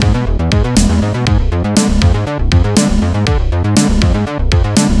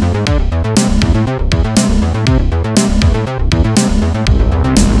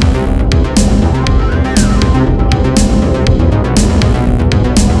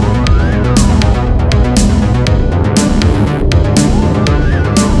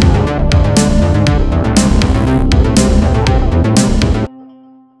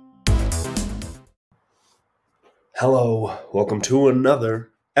Welcome to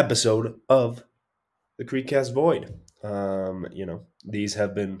another episode of the Creekcast Void. These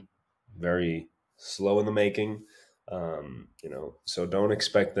have been very slow in the making. So don't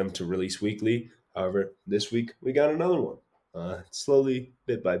expect them to release weekly. However, this week we got another one, slowly,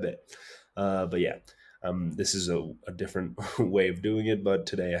 bit by bit. This is a different way of doing it, but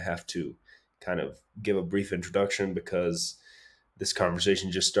today I have to kind of give a brief introduction because this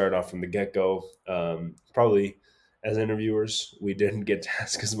conversation just started off from the get go. Probably as interviewers, we didn't get to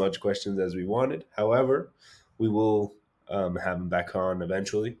ask as much questions as we wanted. However, we will have him back on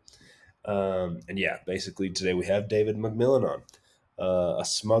eventually. Basically today we have David McMillan on, a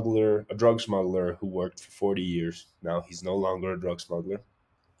smuggler, a drug smuggler who worked for 40 years. Now he's no longer a drug smuggler.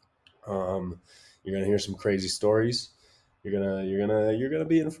 You're gonna hear some crazy stories. You're gonna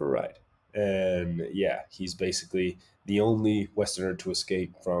be in for a ride. And yeah, he's basically the only Westerner to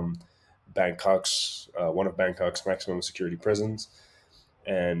escape from Bangkok's one of Bangkok's maximum security prisons.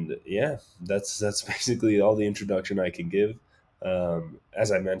 And yeah, that's basically all the introduction I can give.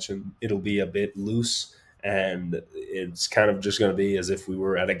 As I mentioned, it'll be a bit loose, and it's kind of just going to be as if we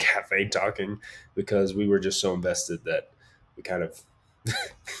were at a cafe talking, because we were just so invested that we kind of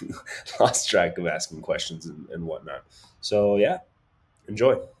lost track of asking questions and whatnot. So yeah,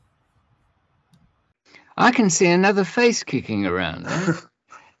 enjoy. I can see another face kicking around.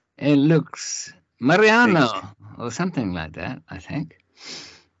 It looks Mariano or something like that, I think.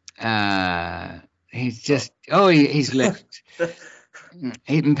 He's just he's left.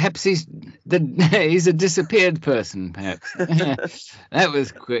 Perhaps he's a disappeared person. Perhaps that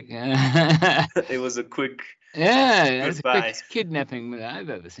was quick. It was a quick. Yeah, that's the quickest kidnapping that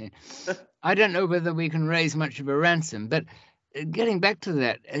I've ever seen. I don't know whether we can raise much of a ransom, but getting back to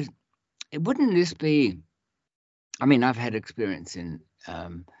that, wouldn't this be? I mean, I've had experience in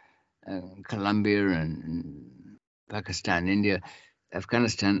Colombia and Pakistan, India,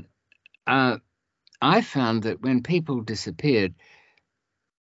 Afghanistan. I found that when people disappeared,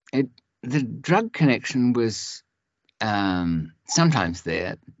 the drug connection was sometimes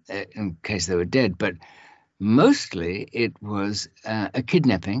there in case they were dead, but mostly it was a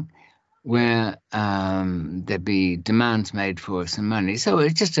kidnapping where there'd be demands made for some money. So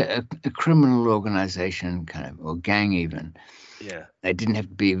it's just a criminal organization, kind of, or gang even. Yeah. They didn't have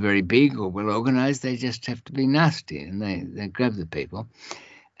to be very big or well organized. They just have to be nasty, and they grab the people.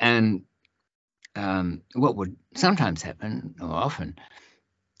 And what would sometimes happen, or often,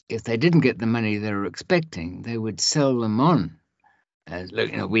 if they didn't get the money they were expecting, they would sell them on.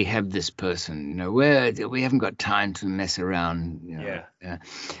 Look, we have this person, we haven't got time to mess around.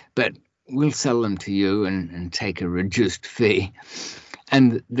 But we'll sell them to you and take a reduced fee.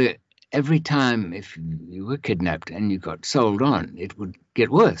 And every time if you were kidnapped and you got sold on, it would get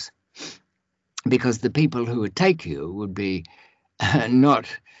worse, because the people who would take you would be not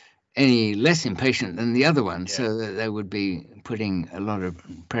any less impatient than the other one. Yeah. So they would be putting a lot of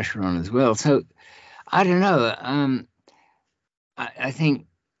pressure on as well. So I don't know. I think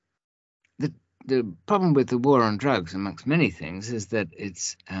the problem with the war on drugs, amongst many things, is that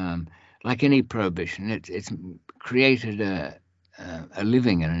it's like any prohibition. It's created a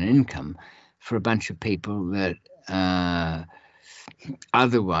living and an income for a bunch of people that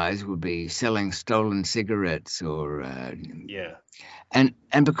otherwise would be selling stolen cigarettes or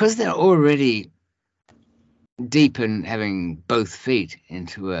and because they're already deep in having both feet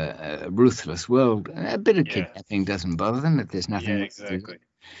into a ruthless world, a bit of kidnapping doesn't bother them if there's nothing. Yeah, exactly.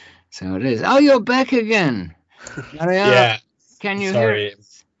 So it is. Oh, you're back again. Yeah. Can you Sorry. hear?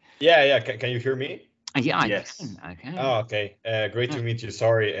 Yeah. Can you hear me? Yeah, I can. Oh, okay. Great to meet you.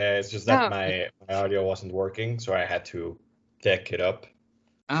 Sorry, it's just that my audio wasn't working, so I had to deck it up.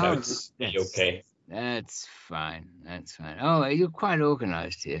 Oh, it's okay. That's fine. Oh, you're quite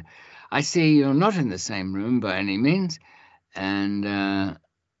organized here. I see you're not in the same room by any means, and I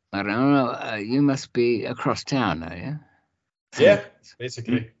don't know. You must be across town, are you? Yeah,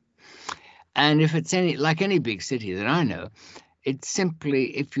 basically. And if it's any big city that I know, it's simply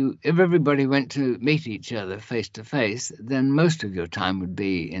if everybody went to meet each other face to face, then most of your time would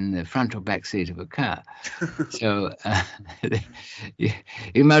be in the front or back seat of a car. So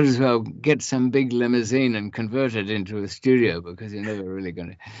you might as well get some big limousine and convert it into a studio, because you're never really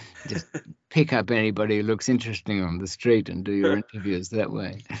going to just pick up anybody who looks interesting on the street and do your interviews that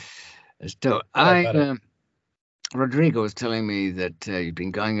way. So Rodrigo was telling me that you've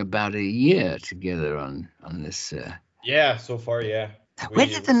been going about a year together on this. Yeah, so far, yeah. Where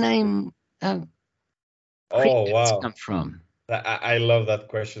did the name wow come from? I love that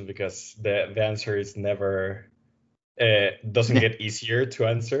question, because the answer is never doesn't get easier to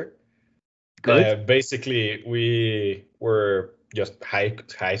answer. Good. Basically, we were just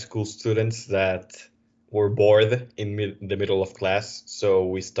high school students that were bored in the middle of class, so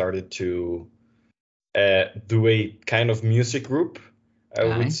we started to do a kind of music group, I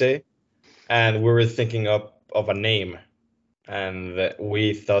would Aye. say, and we were thinking of a name, and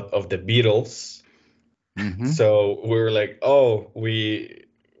we thought of the Beatles. Mm-hmm. So we were like, oh, we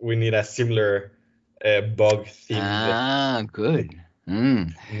need a similar bug themed Good.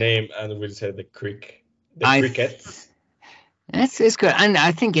 Mm. name, and we said the crickets. It's good, and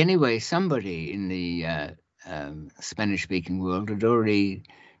I think anyway, somebody in the Spanish-speaking world had already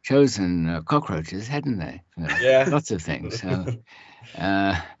chosen cockroaches, hadn't they? For Yeah. lots of things. So,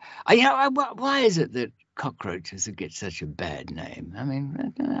 why is it that cockroaches get such a bad name? I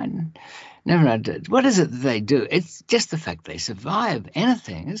mean, I never understood. What is it that they do? It's just the fact they survive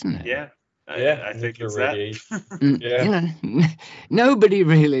anything, isn't it? Yeah. Yeah, I think nuclear it's that. radiation. Yeah. You know, nobody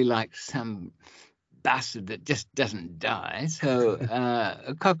really likes some bastard that just doesn't die. So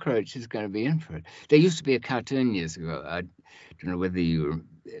a cockroach is going to be in for it. There used to be a cartoon years ago. I don't know whether you were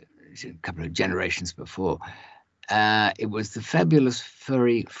a couple of generations before. It was the Fabulous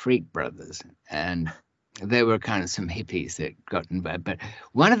Furry Freak Brothers, and they were kind of some hippies that got involved. But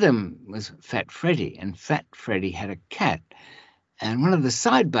one of them was Fat Freddy, and Fat Freddy had a cat. And one of the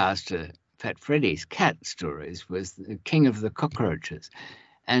sidebars to Fat Freddy's cat stories was the King of the Cockroaches.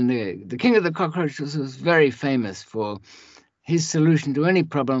 And the King of the Cockroaches was very famous for his solution to any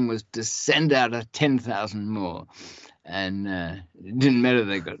problem was to send out 10,000 more. And it didn't matter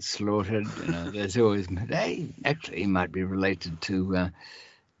they got slaughtered. There's always he might be related to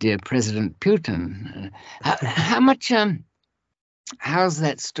dear President Putin. How much? How's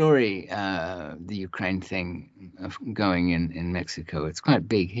that story, the Ukraine thing, going in Mexico? It's quite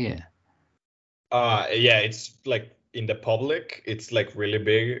big here. Yeah, it's like in the public, it's like really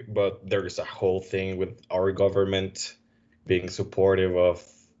big, but there's a whole thing with our government being supportive of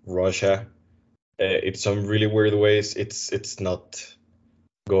Russia. In some really weird ways, it's not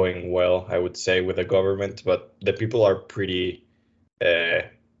going well, I would say, with the government, but the people are pretty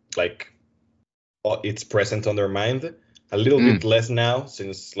like it's present on their mind. A little bit less now,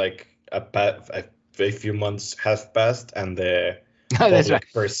 since like a few months have passed, and the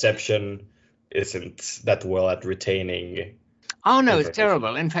public perception isn't that well at retaining. Oh no, it's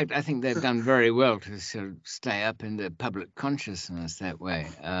terrible. In fact, I think they've done very well to sort of stay up in the public consciousness that way.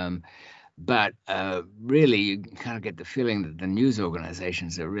 But really, you kind of get the feeling that the news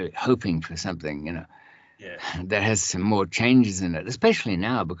organizations are really hoping for something, that has some more changes in it, especially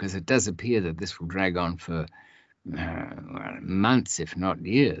now, because it does appear that this will drag on for months, if not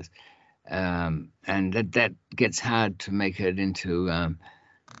years. And that gets hard to make it into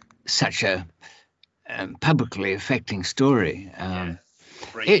such a publicly affecting story.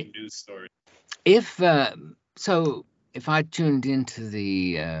 Breaking news story. If I tuned into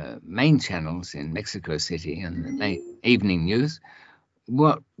the main channels in Mexico City and the main evening news,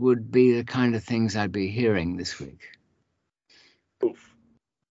 what would be the kind of things I'd be hearing this week? Oof.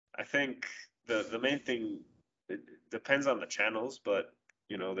 I think the main thing, it depends on the channels, but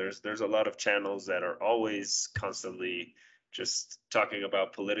there's a lot of channels that are always constantly just talking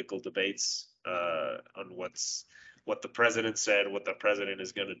about political debates on what the president said, what the president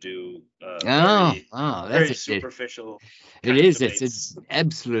is going to do. That's very superficial. It is. Debates. It's an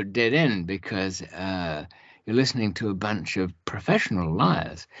absolute dead end because you're listening to a bunch of professional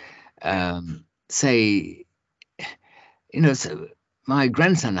liars. So my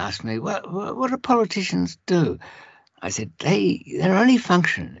grandson asked me, what do politicians do? I said, their only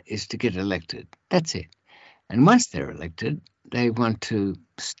function is to get elected. That's it. And once they're elected, they want to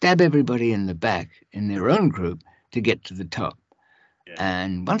stab everybody in the back in their own group to get to the top. Yeah.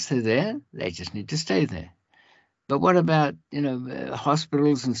 And once they're there, they just need to stay there. But what about,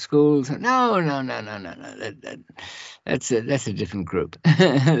 hospitals and schools? No. That's a different group.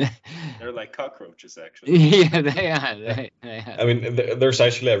 They're like cockroaches, actually. Yeah, they are. They are. I mean, there's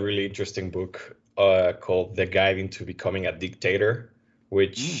actually a really interesting book called The Guide into Becoming a Dictator,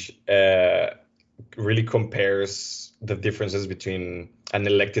 which really compares the differences between an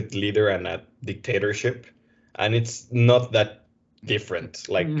elected leader and a dictatorship. And it's not that different.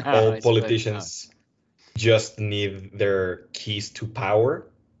 Like all politicians just need their keys to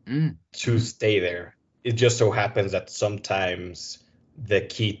power to stay there. It just so happens that sometimes the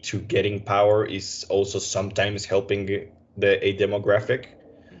key to getting power is also sometimes helping a demographic.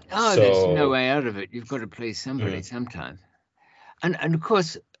 There's no way out of it. You've got to please somebody sometimes. And of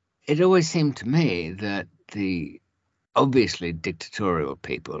course, it always seemed to me that the obviously dictatorial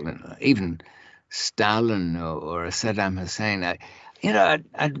people, even Stalin or Saddam Hussein,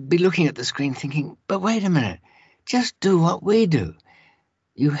 I'd be looking at the screen thinking, but wait a minute, just do what we do.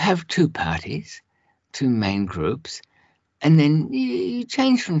 You have two parties, two main groups, and then you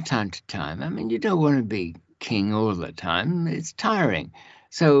change from time to time. I mean, you don't want to be king all the time. It's tiring.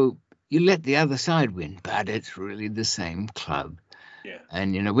 So you let the other side win, but it's really the same club. Yeah.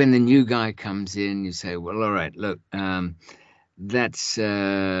 And, when the new guy comes in, you say, well, all right, look, that's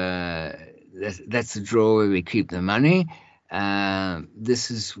the drawer where we keep the money.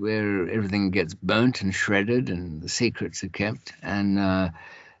 This is where everything gets burnt and shredded and the secrets are kept. And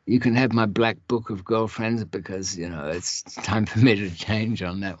you can have my black book of girlfriends because, it's time for me to change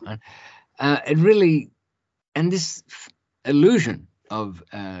on that one. It really, and this illusion of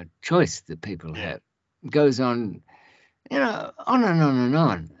choice that people have goes on, on and on and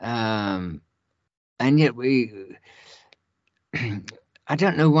on. And yet I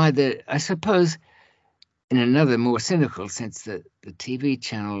don't know why I suppose in another more cynical sense that the TV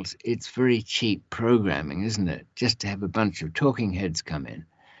channels, it's very cheap programming, isn't it? Just to have a bunch of talking heads come in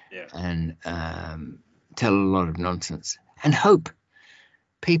and tell a lot of nonsense and hope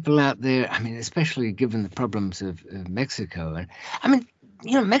people out there, I mean, especially given the problems of Mexico. And I mean,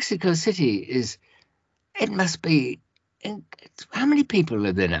 Mexico City it must be, how many people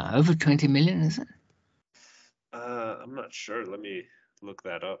live there now? Over 20 million, is it? I'm not sure. Let me look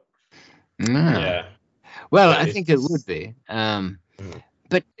that up. Yeah. Well, I think it would be.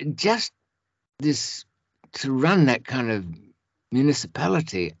 But just this, to run that kind of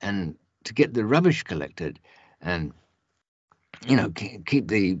municipality and to get the rubbish collected and, keep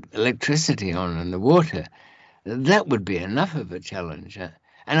the electricity on and the water, that would be enough of a challenge.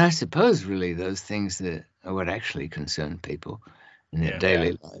 And I suppose really those things that are what actually concern people in their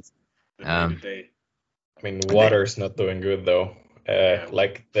daily lives. The day-to-day. I mean, water's not doing good though.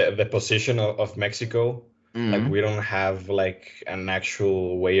 Like the position of Mexico, like we don't have like an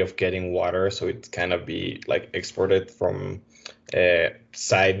actual way of getting water, so it kind of be like exported from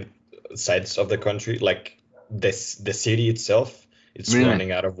sides of the country. Like the city itself, it's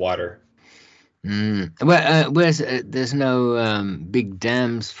running out of water. Well, there's no big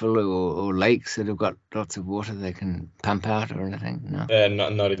dams full or lakes that have got lots of water they can pump out or anything. No,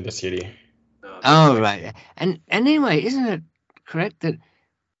 not in the city. Oh, right. And anyway, isn't it correct that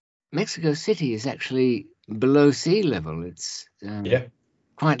Mexico City is actually below sea level? It's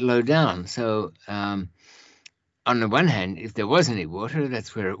quite low down. So on the one hand, if there was any water,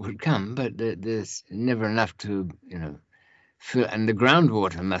 that's where it would come. But there's never enough to, fill. And the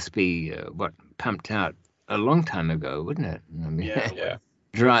groundwater must be pumped out a long time ago, wouldn't it? I mean,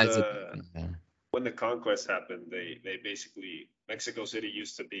 dries it. When the conquest happened, they basically, Mexico City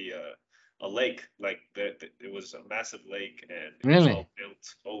used to be a lake, like it was a massive lake, and it was all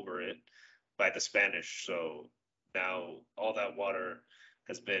built over it by the Spanish. So now all that water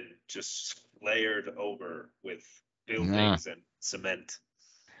has been just layered over with buildings and cement,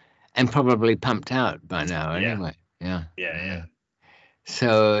 and probably pumped out by now anyway. Yeah.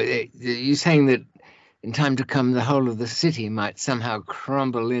 So you're saying that in time to come, the whole of the city might somehow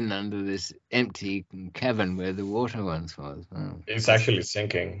crumble in under this empty cavern where the water once was. Oh. It's actually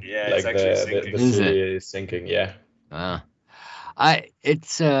sinking. Yeah, like it's actually sinking. The city is sinking. Yeah.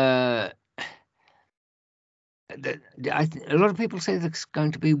 It's a lot of people say there's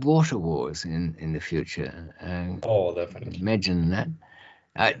going to be water wars in the future. Definitely. Imagine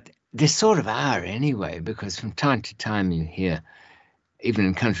that. There sort of are anyway, because from time to time you hear, even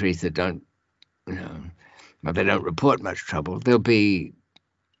in countries that don't, they don't report much trouble, there'll be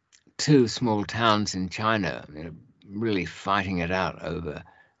two small towns in China really fighting it out over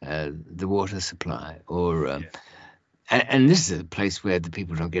the water supply, and this is a place where the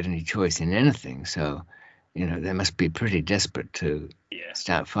people don't get any choice in anything. So, they must be pretty desperate to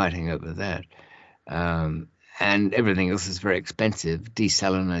start fighting over that. And everything else is very expensive.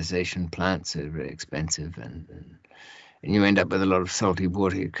 Desalinization plants are very expensive, and you end up with a lot of salty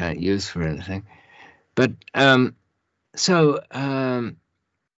water you can't use for anything. But what I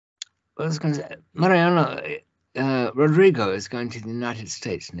was going to say, Mariano, Rodrigo is going to the United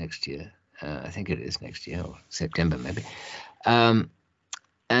States next year. I think it is next year, or September maybe. And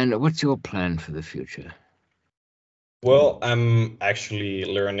what's your plan for the future? Well, I'm actually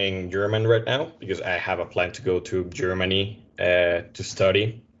learning German right now because I have a plan to go to Germany to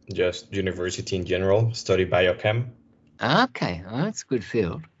study, just university in general, study biochem. Okay, well, that's a good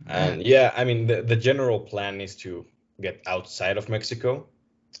field. And I mean, the general plan is to get outside of Mexico,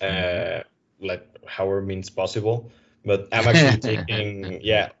 like however means possible. But I'm actually taking,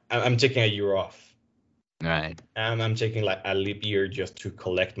 I'm taking a year off. Right. And I'm taking like a leap year just to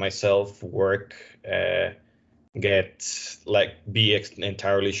collect myself, work, be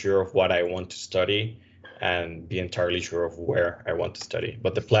entirely sure of what I want to study and be entirely sure of where I want to study.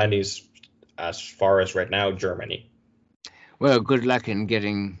 But the plan is, as far as right now, Germany. Well, good luck in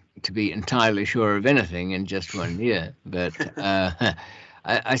getting to be entirely sure of anything in just 1 year. But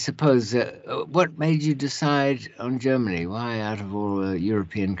I suppose, what made you decide on Germany? Why, out of all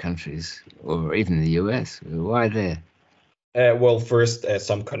European countries, or even the US, why there? Well, first,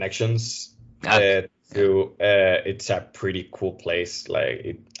 some connections. Okay. It's a pretty cool place.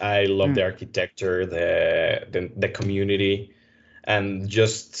 I love the architecture, the community, and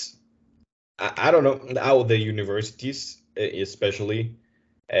just I don't know how the universities, especially,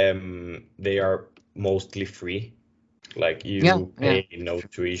 they are mostly free. Like you pay no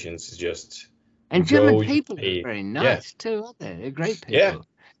tuitions. It's just you And German go, you people are pay. very Yeah, nice too, aren't they? They're great yeah, people.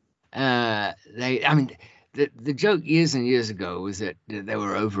 I mean, the joke years and years ago was that they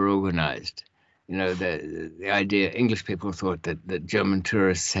were over-organized. You know, the idea, English people thought that German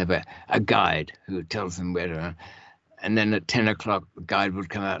tourists have a guide who tells them where to, and then at 10 o'clock, the guide would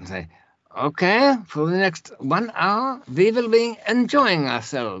come out and say, okay, for the next 1 hour, we will be enjoying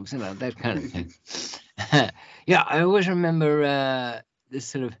ourselves, you know, that kind of thing. Yeah, I always remember this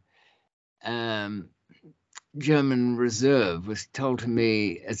sort of German reserve was told to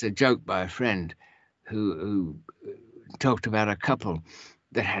me as a joke by a friend who talked about a couple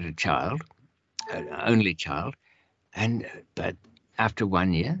that had a child, an only child, but after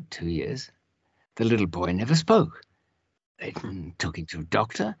 1 year, 2 years, the little boy never spoke. They took him to a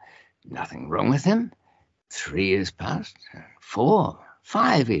doctor, nothing wrong with him. 3 years passed, 4,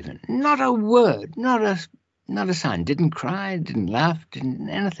 5 even, not a word, not a sign. Didn't cry, didn't laugh, didn't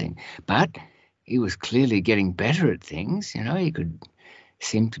anything. But he was clearly getting better at things. You know, he could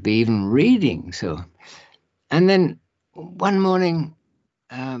seem to be even reading. So, and then one morning,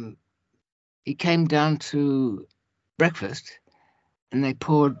 he came down to breakfast, and they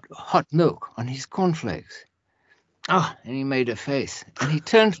poured hot milk on his cornflakes. Oh, and he made a face, and he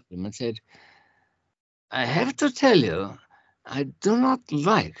turned to them and said, I have to tell you, I do not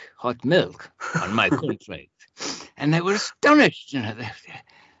like hot milk on my cornflakes. And they were astonished. You know,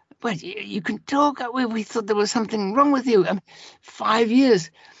 but you can talk. We thought there was something wrong with you. 5 years.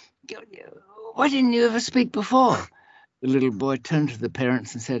 Why didn't you ever speak before? The little boy turned to the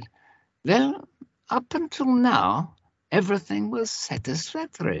parents and said, well, up until now, everything was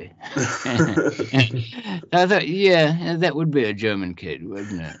satisfactory. I thought, yeah, that would be a German kid,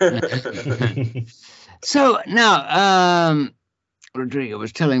 wouldn't it? So now, Rodrigo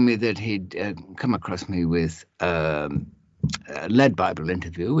was telling me that he'd come across me with a Lead Bible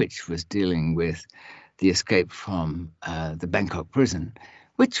interview, which was dealing with the escape from the Bangkok prison,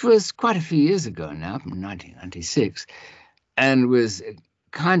 which was quite a few years ago now, from 1996, and was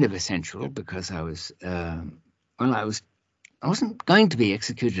kind of essential because I wasn't going to be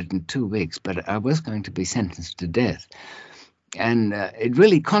executed in 2 weeks, but I was going to be sentenced to death. And it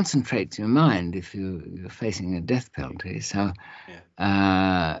really concentrates your mind if you're facing a death penalty. So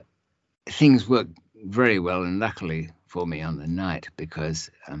things worked very well, and luckily for me on the night, because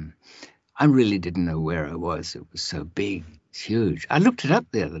I really didn't know where I was. It was so big, it's huge. I looked it up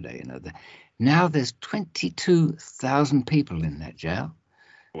the other day. You know, now there's 22,000 people in that jail.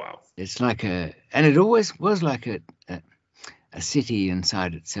 Wow. It's like and it always was like a city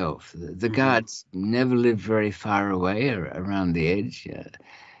inside itself. The guards never lived very far away or around the edge.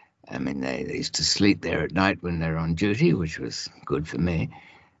 I mean, they used to sleep there at night when they're on duty, which was good for me.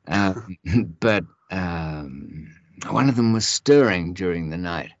 But one of them was stirring during the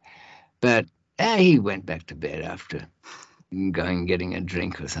night. But he went back to bed after going and getting a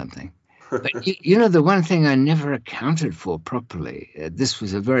drink or something. But you know, the one thing I never accounted for properly, this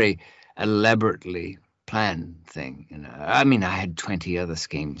was a very elaborately planned thing. You know, I mean, I had 20 other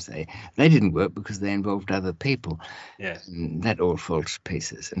schemes. They didn't work because they involved other people. Yes. And that all falls to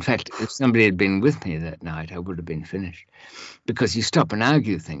pieces. In fact, if somebody had been with me that night, I would have been finished, because you stop and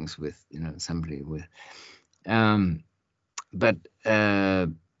argue things with, you know, somebody with. But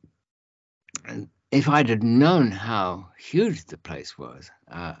if I'd have known how huge the place was,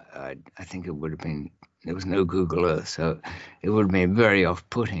 I think it would have been. There was no Google Earth, so it would have been very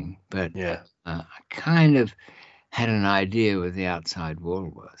off-putting. But I kind of had an idea where the outside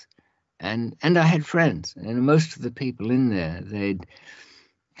wall was, and I had friends, and most of the people in there,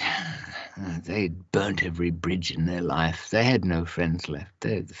 they'd burnt every bridge in their life. They had no friends left.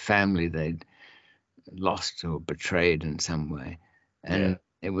 The family they'd lost or betrayed in some way, and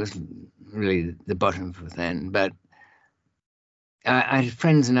it was really the bottom for then. But I had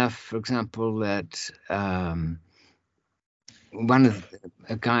friends enough, for example, that a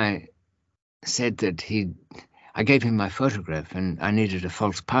guy said that I gave him my photograph, and I needed a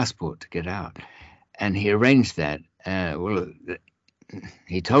false passport to get out. And he arranged that.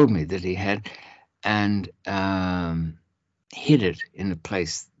 He told me that he had, and hid it in a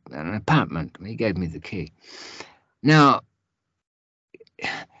place, an apartment. He gave me the key. Now,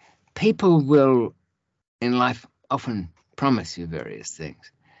 people will, in life, often promise you various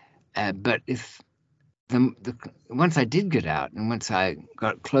things. But if once I did get out, and once I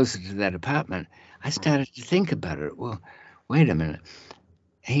got closer to that apartment, I started to think about it. Well, wait a minute.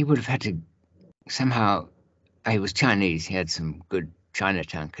 He would have had to somehow, he was Chinese, he had some good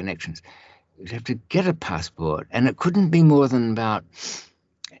Chinatown connections. You'd have to get a passport, and it couldn't be more than about,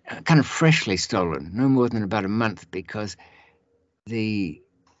 kind of freshly stolen, no more than about a month, because there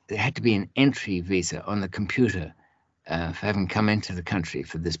had to be an entry visa on the computer for having come into the country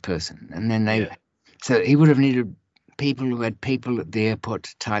for this person. And then so he would have needed people who had people at the airport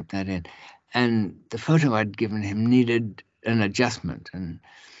to type that in. And the photo I'd given him needed an adjustment, and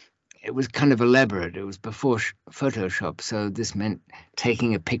it was kind of elaborate. It was before Photoshop, so this meant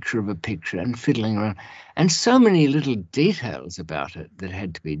taking a picture of a picture and fiddling around, and so many little details about it that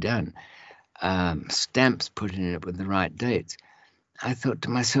had to be done. Stamps put in it with the right dates. I thought to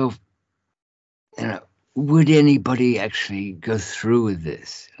myself, would anybody actually go through with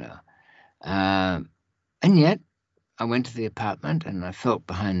this? And yet, I went to the apartment and I felt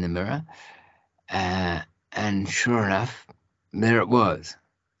behind the mirror, and sure enough, there it was.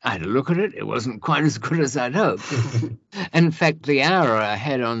 I had a look at it. It wasn't quite as good as I'd hoped. And in fact, the hour I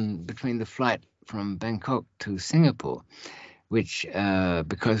had on between the flight from Bangkok to Singapore, which,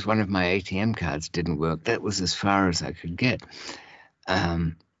 because one of my ATM cards didn't work, that was as far as I could get.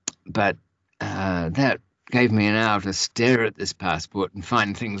 But that gave me an hour to stare at this passport and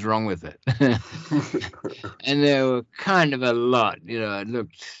find things wrong with it. And there were kind of a lot, it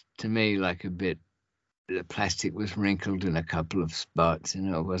looked to me like the plastic was wrinkled in a couple of spots, it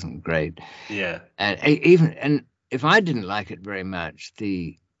wasn't great. Yeah. And if I didn't like it very much,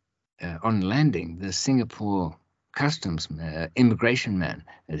 on landing, the Singapore customs immigration man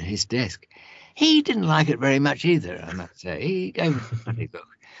at his desk, he didn't like it very much either, I must say. He gave it a funny look.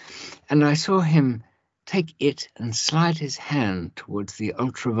 And I saw him take it and slide his hand towards the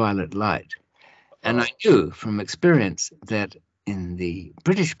ultraviolet light. And I knew from experience that in the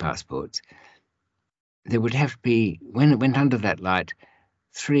British passports, there would have to be, when it went under that light,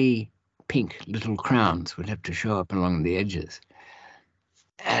 3 pink little crowns would have to show up along the edges.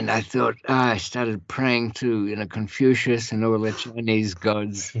 And I thought, I started praying to, Confucius and all the Chinese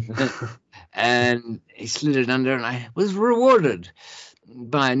gods. And he slid it under, and I was rewarded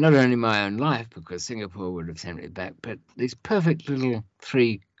by not only my own life, because Singapore would have sent me back, but these perfect little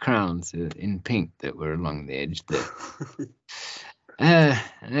 3 crowns in pink that were along the edge there.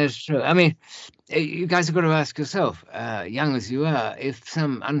 That's true. I mean, you guys have got to ask yourself, young as you are, if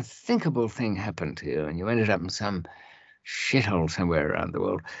some unthinkable thing happened to you and you ended up in some shithole somewhere around the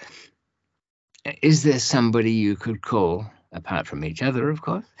world, is there somebody you could call, apart from each other, of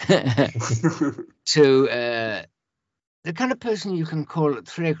course, to the kind of person you can call at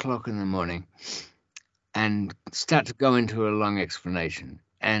 3 o'clock in the morning and start to go into a long explanation,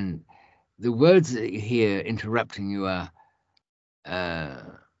 and the words that you hear interrupting you are,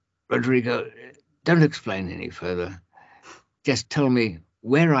 Rodrigo, don't explain any further. Just tell me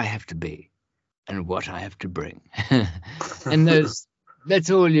where I have to be and what I have to bring. And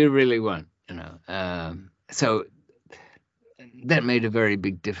that's all you really want, so that made a very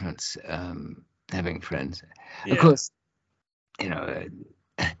big difference, having friends. Yeah. Of course,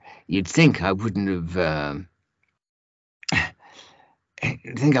 you'd think I wouldn't have,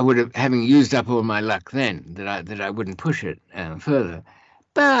 having used up all my luck then, that I wouldn't push it further.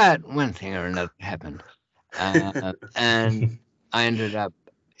 But one thing or another happened. And I ended up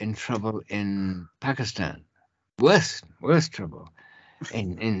in trouble in Pakistan. Worse trouble.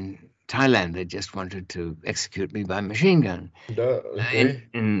 In Thailand, they just wanted to execute me by machine gun. Okay.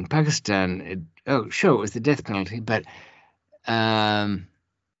 In Pakistan, it was the death penalty, but I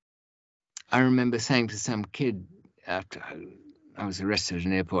remember saying to some kid after I was arrested at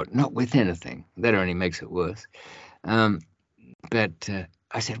an airport, not with anything, that only makes it worse. But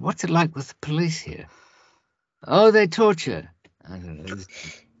I said, what's it like with the police here? Oh, they torture. I don't know, this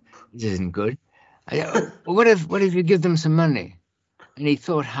isn't good. I said, well, what if you give them some money? And he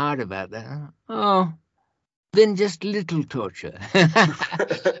thought hard about that. Oh, then just little torture. I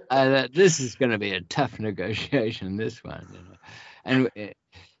thought, this is going to be a tough negotiation, this one. And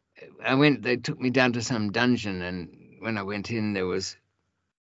they took me down to some dungeon, and when I went in, there was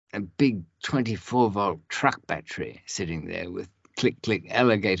a big 24-volt truck battery sitting there with click, click,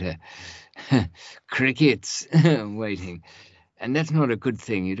 alligator, crickets waiting. And that's not a good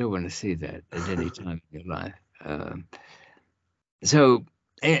thing. You don't want to see that at any time in your life.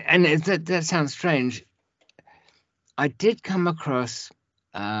 That sounds strange. I did come across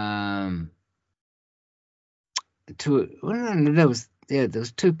there was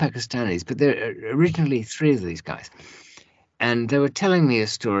two Pakistanis, but there were originally three of these guys, and they were telling me a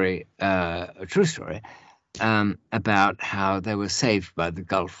story, a true story, about how they were saved by the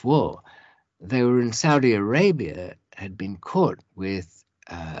Gulf War. They were in Saudi Arabia, had been caught with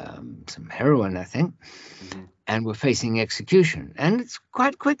some heroin, I think, and were facing execution. And it's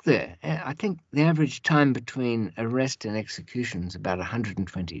quite quick there. I think the average time between arrest and execution is about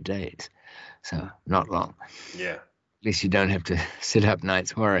 120 days. So not long. Yeah. At least you don't have to sit up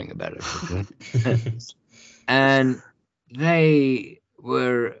nights worrying about it. And they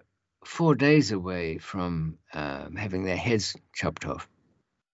were 4 days away from having their heads chopped off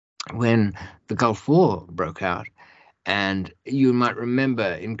when the Gulf War broke out. And you might remember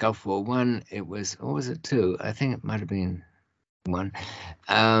in Gulf War I, it was, or was it II? I think it might have been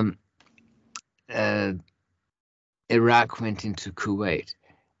I. Iraq went into Kuwait.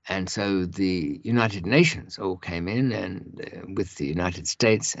 And so the United Nations all came in and with the United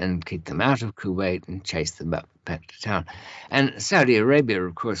States and kicked them out of Kuwait and chased them back to town. And Saudi Arabia,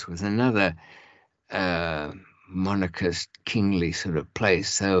 of course, was another monarchist, kingly sort of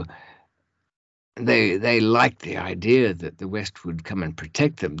place. So they liked the idea that the West would come and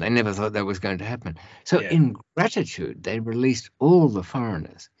protect them. They never thought that was going to happen. So in gratitude, they released all the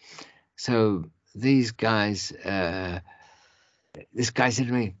foreigners. So these guys... this guy said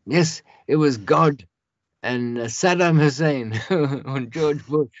to me, yes, it was God and Saddam Hussein and George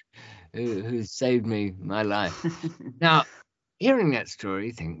Bush who saved me my life. Now, hearing that story,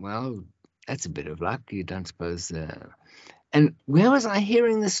 you think, well, that's a bit of luck. You don't suppose... And where was I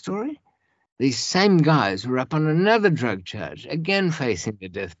hearing this story? These same guys were up on another drug charge, again facing the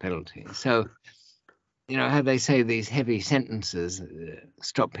death penalty. So, you know, how they say these heavy sentences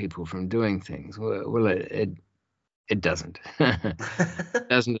stop people from doing things. Well, it doesn't. It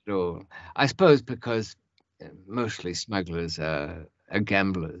doesn't at all. I suppose because mostly smugglers are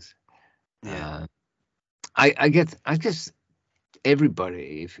gamblers. Yeah. I guess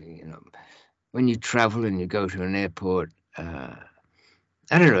everybody, if you know, when you travel and you go to an airport,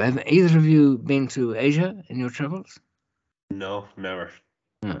 I don't know. Have either of you been to Asia in your travels? No, never.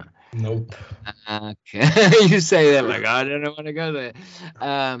 Nope. Okay, you say that like I don't want to go there.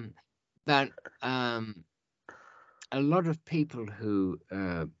 But a lot of people who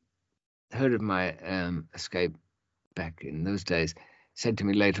heard of my escape back in those days said to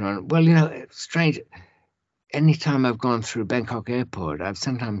me later on, well, you know, it's strange. Anytime I've gone through Bangkok airport, I've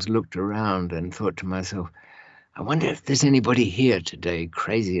sometimes looked around and thought to myself, I wonder if there's anybody here today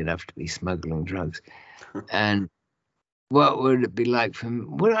crazy enough to be smuggling drugs. And what would it be like for me?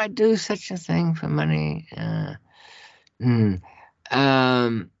 Would I do such a thing for money? And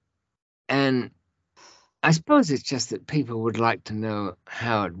I suppose it's just that people would like to know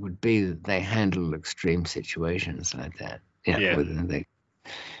how it would be that they handle extreme situations like that. Whether they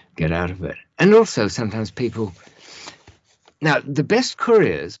get out of it. And also sometimes people... Now, the best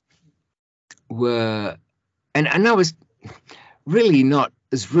couriers were... And I was really not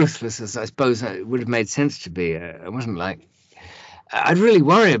as ruthless as I suppose it would have made sense to be. I wasn't like... I'd really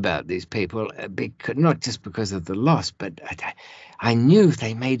worry about these people, not just because of the loss, but I knew if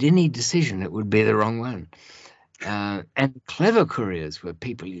they made any decision, it would be the wrong one. And clever couriers were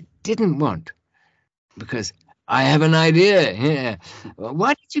people you didn't want because I have an idea. Yeah. Well,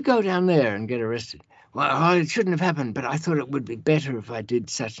 why did you go down there and get arrested? Well, it shouldn't have happened, but I thought it would be better if I did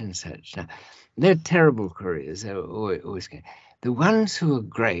such and such. Now, they're terrible couriers. They're always good. The ones who are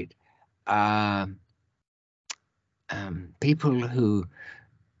great are people who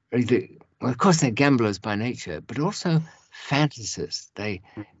are either, well, of course, they're gamblers by nature, but also fantasists. They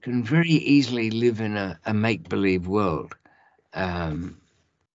can very easily live in a make-believe world. And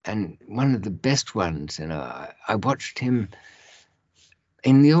one of the best ones, you know, I watched him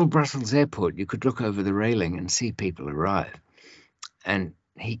in the old Brussels airport. You could look over the railing and see people arrive. And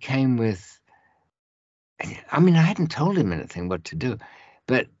he came with, I mean, I hadn't told him anything what to do,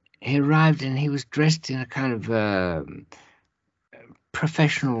 but he arrived and he was dressed in a kind of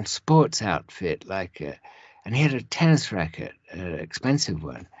professional sports outfit, and he had a tennis racket, an expensive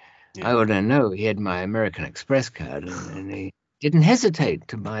one. Yeah. I ought to know he had my American Express card, and he didn't hesitate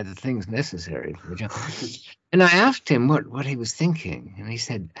to buy the things necessary for the job. And I asked him what he was thinking, and he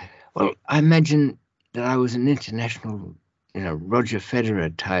said, well, I imagine that I was an international, you know, Roger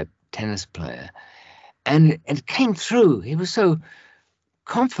Federer type tennis player, And it came through. He was so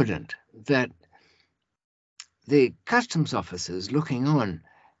confident that the customs officers looking on,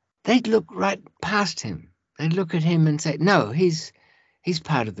 they'd look right past him. They'd look at him and say, no, he's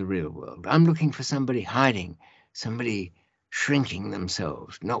part of the real world. I'm looking for somebody hiding, somebody shrinking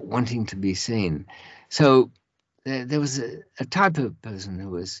themselves, not wanting to be seen. So there was a type of person who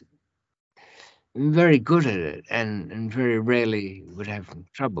was very good at it and very rarely would have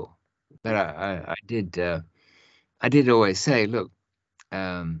trouble. But I did always say, look,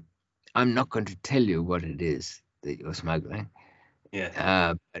 I'm not going to tell you what it is that you're smuggling.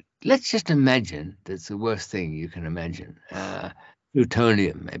 Yeah. But let's just imagine that's the worst thing you can imagine.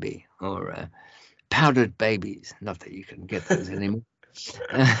 Plutonium, maybe, or powdered babies. Not that you can get those anymore.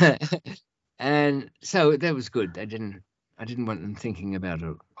 And so that was good. I didn't want them thinking about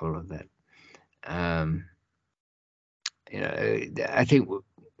all of that. I think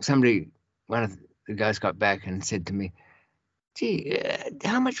one of the guys got back and said to me, gee,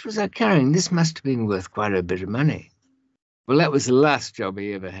 how much was I carrying? This must have been worth quite a bit of money. Well, that was the last job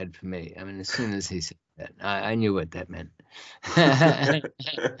he ever had for me. I mean, as soon as he said that, I knew what that meant.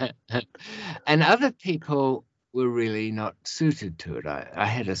 And other people were really not suited to it. I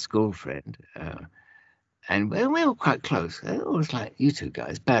had a school friend, and we were quite close. It was like you two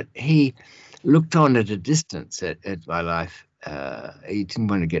guys, but he looked on at a distance at my life. He didn't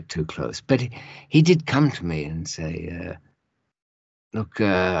want to get too close, but he did come to me and say, look,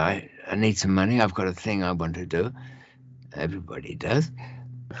 I need some money. I've got a thing I want to do. Everybody does.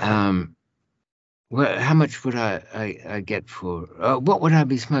 Well, how much would I get for? What would I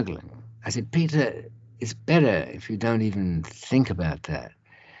be smuggling? I said, Peter, it's better if you don't even think about that.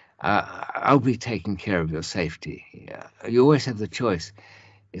 I'll be taking care of your safety. You always have the choice.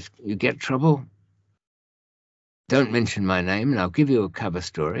 If you get trouble, don't mention my name, and I'll give you a cover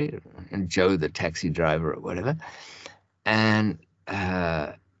story, and Joe, the taxi driver or whatever, and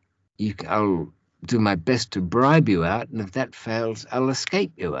I'll do my best to bribe you out, and if that fails, I'll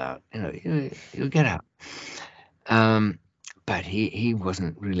escape you out. You'll get out. But he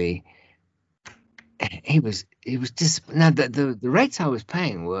wasn't really. He was just now the rates I was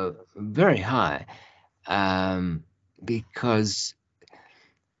paying were very high, because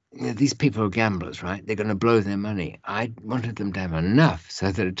these people are gamblers, right? They're going to blow their money. I wanted them to have enough so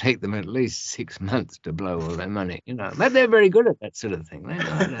that it'd take them at least 6 months to blow all their money, But they're very good at that sort of thing.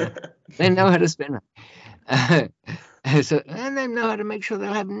 They know how to spend it. And they know how to make sure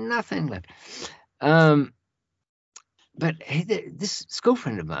they'll have nothing left. But this school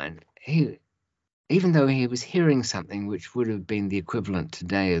friend of mine, even though he was hearing something which would have been the equivalent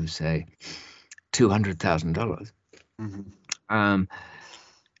today of, say, $200,000,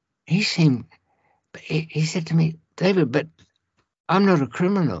 he said to me, David, but I'm not a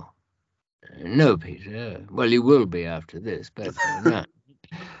criminal. No, Peter. Well, you will be after this, but no.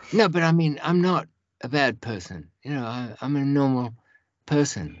 No, but I mean, I'm not a bad person. I'm a normal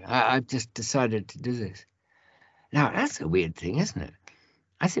person. I've just decided to do this. Now, that's a weird thing, isn't it?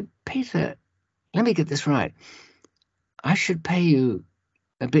 I said, Peter, let me get this right. I should pay you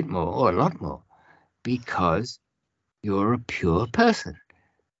a bit more or a lot more because you're a pure person.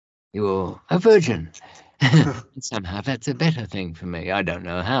 You're a virgin. Somehow that's a better thing for me. I don't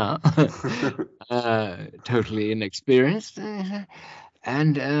know how. Totally inexperienced.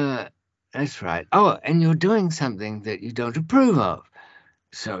 And that's right. Oh, and you're doing something that you don't approve of.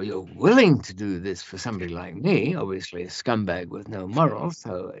 So you're willing to do this for somebody like me, obviously a scumbag with no morals.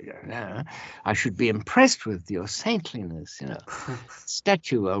 So I should be impressed with your saintliness.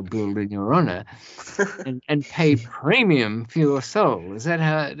 Statue I'll build in your honor, and pay premium for your soul. Is that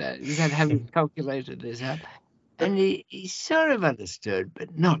how you calculated this out? And he sort of understood,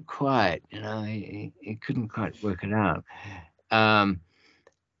 but not quite. He couldn't quite work it out. But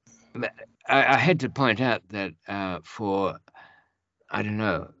I had to point out that for, I don't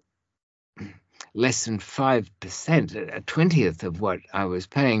know, less than 5%, a 20th of what I was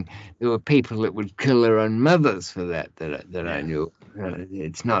paying, there were people that would kill their own mothers for that I knew.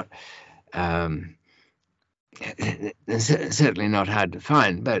 It's not, it's certainly not hard to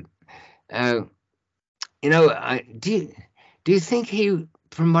find. But do you think he,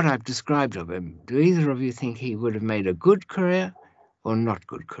 from what I've described of him, do either of you think he would have made a good career or not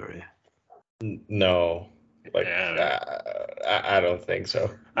good career? No. I don't think so.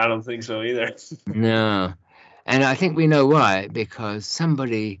 I don't think so either. No. And I think we know why, because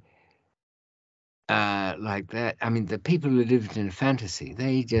somebody like that, I mean, the people who lived in fantasy,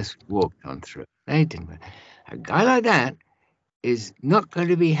 they just walked on through. They didn't. A guy like that is not going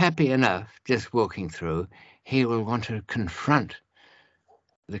to be happy enough just walking through. He will want to confront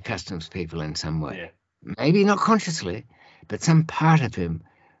the customs people in some way. maybe not consciously, but some part of him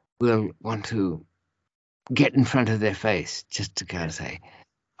will want to get in front of their face just to kind of say,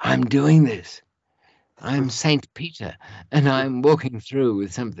 I'm doing this. I'm Saint Peter, and I'm walking through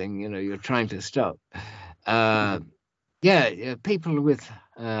with something, you're trying to stop. People with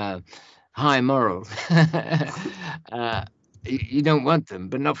high morals, you don't want them,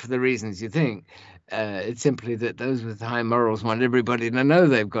 but not for the reasons you think. It's simply that those with high morals want everybody to know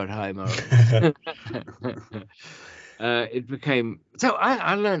they've got high morals. It became so.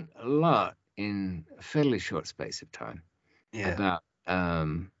 I learned a lot in a fairly short space of time about,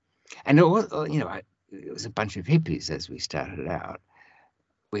 and it was, it was a bunch of hippies as we started out.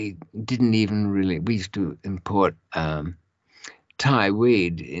 We didn't even really. We used to import Thai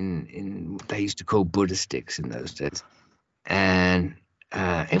weed in they used to call Buddha sticks in those days, and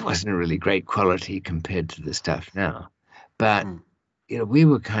it wasn't a really great quality compared to the stuff now. But we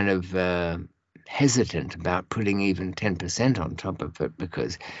were kind of hesitant about putting even 10% on top of it,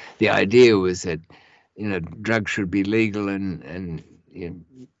 because the idea was that drugs should be legal and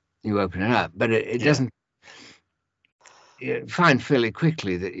you open it up, but it doesn't. You find fairly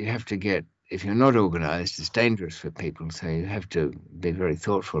quickly that you have to get, if you're not organized, it's dangerous for people. So you have to be very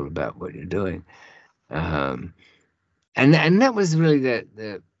thoughtful about what you're doing. And that was really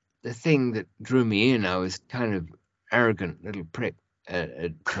the thing that drew me in. I was kind of arrogant little prick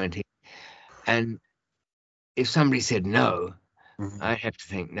at 20. And if somebody said no, I'd have to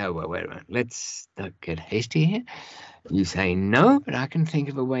think, no, well, wait a minute, let's not get hasty here. You say no, but I can think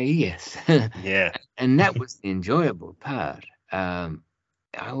of a way, yes. Yeah. And that was the enjoyable part. I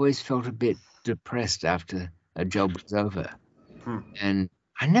always felt a bit depressed after a job was over. And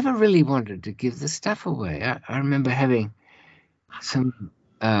I never really wanted to give the stuff away. I remember having some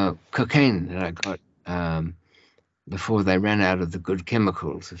cocaine that I got before they ran out of the good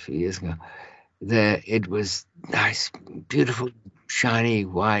chemicals a few years ago. It was nice, beautiful, shiny,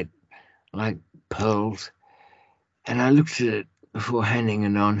 white, like pearls. And I looked at it before handing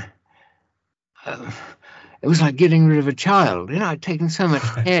it on. It was like getting rid of a child. I'd taken so much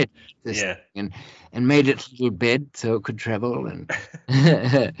care to this thing and made it a little bed so it could travel, and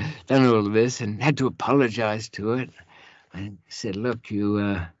done all of this, and had to apologize to it. I said, look,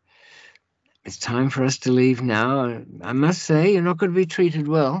 it's time for us to leave now. I must say, you're not going to be treated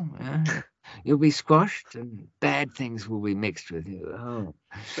well. You'll be squashed, and bad things will be mixed with you.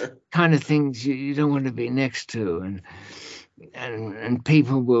 Kind of things you don't want to be next to, and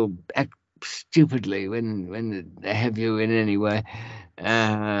people will act stupidly when they have you in any way.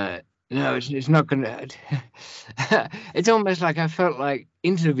 It's not going to. It's almost like I felt like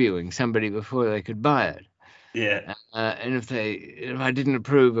interviewing somebody before they could buy it. Yeah. And if I didn't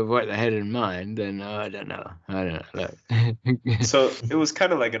approve of what they had in mind, then I don't know. So it was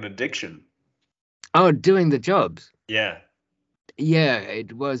kind of like an addiction. Oh, doing the jobs. Yeah. Yeah,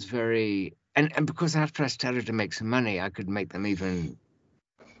 it was very, and because after I started to make some money, I could make them even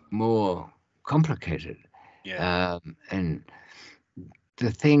more complicated. Yeah. And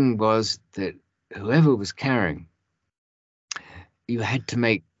the thing was that whoever was carrying, you had to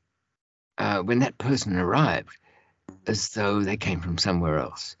make, when that person arrived, as though they came from somewhere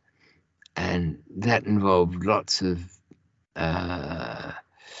else. And that involved lots of,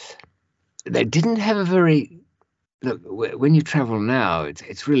 they didn't have a very, look, when you travel now,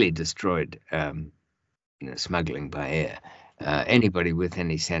 it's really destroyed, smuggling by air. Anybody with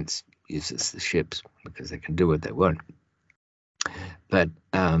any sense uses the ships because they can do what they want. But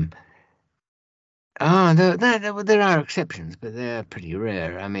there are exceptions, but they're pretty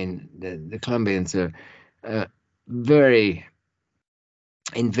rare. I mean, the Colombians are very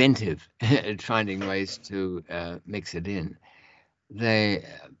inventive at finding ways to mix it in. They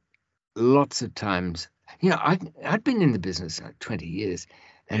lots of times, I'd been in the business like 20 years,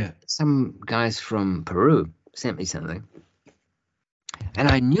 and some guys from Peru sent me something, and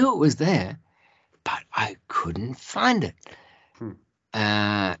I knew it was there, but I couldn't find it.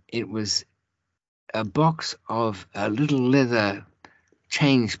 It was a box of little leather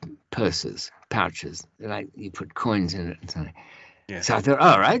change pouches, like you put coins in it and something. Yeah. So I thought,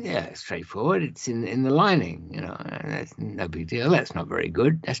 all right, yeah, straightforward. It's in the lining, that's no big deal. That's not very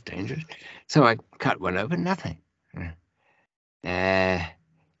good. That's dangerous. So I cut one open, nothing.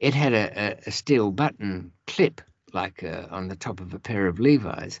 It had a steel button clip, like on the top of a pair of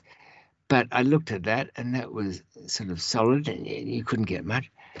Levi's. But I looked at that, and that was sort of solid, and you couldn't get much.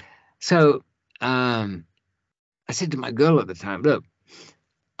 So I said to my girl at the time, look,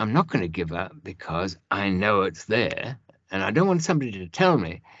 I'm not going to give up because I know it's there, and I don't want somebody to tell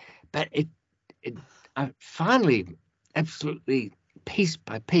me. But I finally, absolutely, piece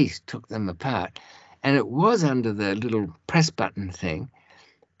by piece, took them apart, and it was under the little press button thing,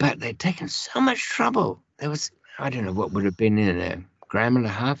 but they'd taken so much trouble. There was, I don't know what would have been in a gram and a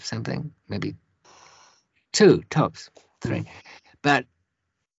half, something, maybe 2 tops, 3. But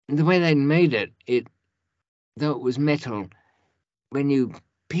the way they made it, though it was metal, when you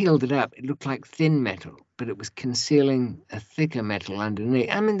peeled it up, it looked like thin metal, but it was concealing a thicker metal underneath.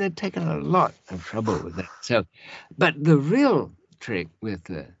 I mean, they'd taken a lot of trouble with that. So, but the real trick with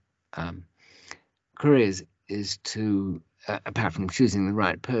the couriers is to, apart from choosing the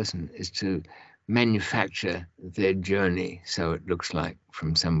right person, is to manufacture their journey so it looks like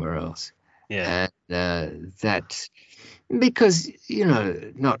from somewhere else. Yeah. And that's because,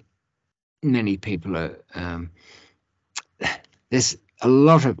 not many people are, there's a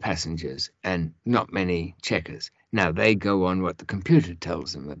lot of passengers and not many checkers. Now, they go on what the computer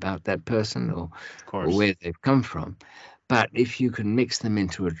tells them about that person or where they've come from. But if you can mix them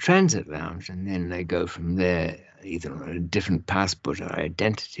into a transit lounge and then they go from there, either on a different passport or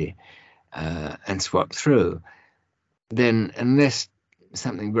identity, and swap through, then unless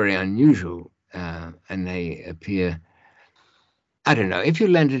something very unusual and they appear, I don't know, if you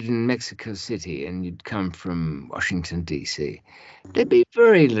landed in Mexico City and you'd come from Washington, D.C., there'd be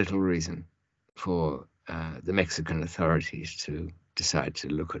very little reason for the Mexican authorities to decide to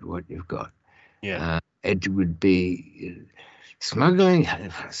look at what you've got. Yeah. It would be smuggling.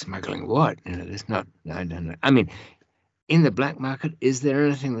 Smuggling what? There's not, I don't know. I mean, in the black market, is there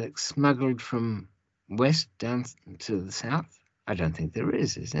anything that's smuggled from west down to the south? I don't think there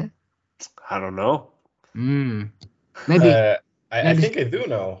is there? I don't know. Maybe. I think I do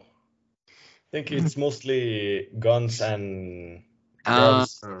know. I think it's mostly guns and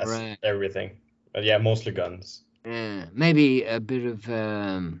drugs as right. everything. But yeah, mostly guns. Yeah, maybe a bit of.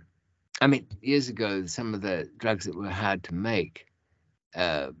 I mean, years ago, some of the drugs that were hard to make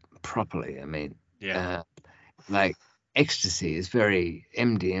properly. I mean, like ecstasy is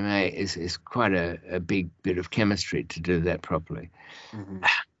MDMA is quite a big bit of chemistry to do that properly.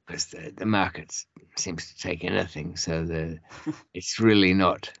 Because the market seems to take anything, so it's really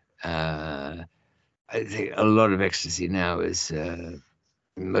not. I think a lot of ecstasy now is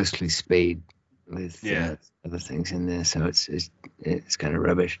mostly speed with other things in there, so it's kind of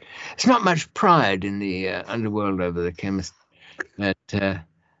rubbish. It's not much pride in the underworld over the chemist, but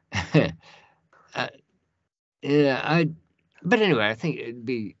But anyway, I think it'd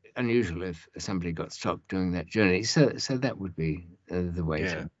be unusual if somebody got stopped doing that journey. So that would be the way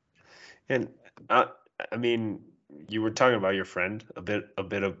to. And I mean, you were talking about your friend a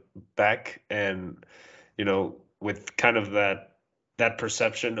bit of back, and with kind of that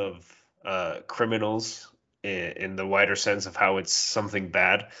perception of criminals in the wider sense of how it's something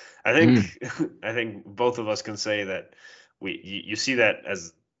bad. I think I think both of us can say that you see that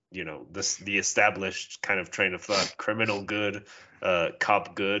as the established kind of train of thought: criminal good,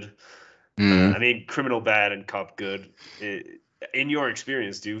 cop good. I mean, criminal bad and cop good. In your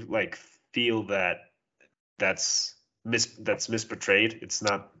experience, do you feel that that's misportrayed? It's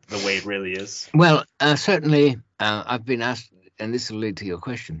not the way it really is. Well, certainly, I've been asked, and this will lead to your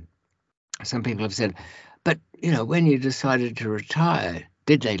question. Some people have said, but when you decided to retire,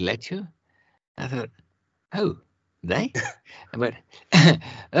 did they let you? I thought, oh, they? But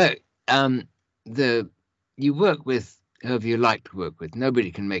you work with whoever you like to work with.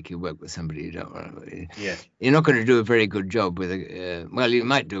 Nobody can make you work with somebody you don't want to. Yeah. You're not going to do a very good job with well, you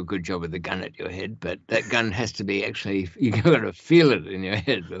might do a good job with a gun at your head, but that gun has to be you've got to feel it in your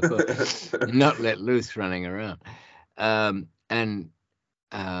head before, not let loose running around.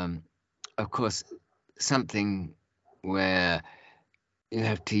 Of course, something where you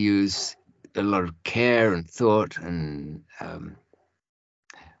have to use a lot of care and thought and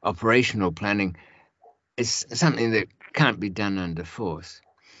operational planning is something that can't be done under force.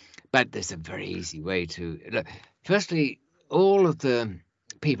 But there's a very easy way to look. Firstly, all of the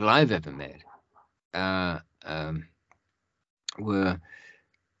people I've ever met were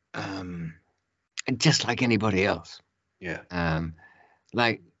just like anybody else. Yeah.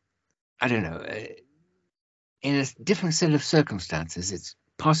 Like, I don't know, in a different set of circumstances, it's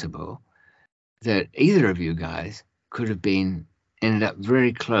possible that either of you guys could have ended up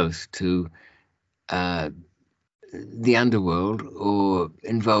very close to the underworld or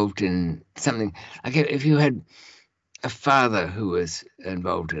involved in something. Like if you had a father who was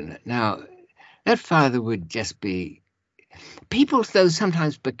involved in it. Now, that father would just be... People, though,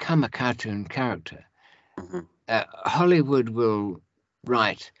 sometimes become a cartoon character. Hollywood will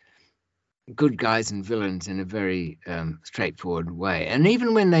write good guys and villains in a very straightforward way. And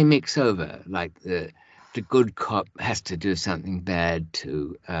even when they mix over, like the good cop has to do something bad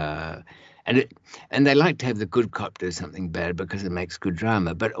to and they like to have the good cop do something bad because it makes good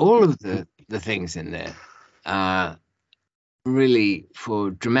drama. But all of the things in there are really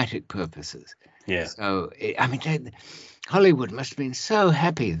for dramatic purposes. Yeah. So I mean, Hollywood must have been so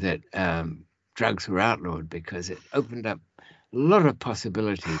happy that drugs were outlawed, because it opened up a lot of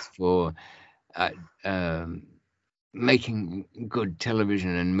possibilities for making good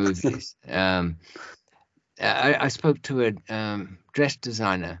television and movies. I spoke to a dress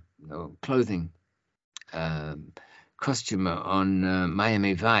designer or clothing costumer on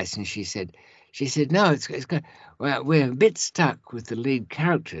Miami Vice, and she said, no, it's good. Well, we're a bit stuck with the lead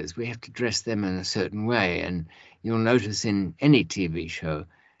characters. We have to dress them in a certain way, and you'll notice in any TV show,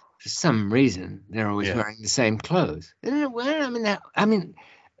 for some reason, they're always wearing the same clothes. Well, I mean,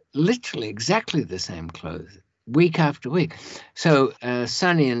 literally exactly the same clothes, week after week. So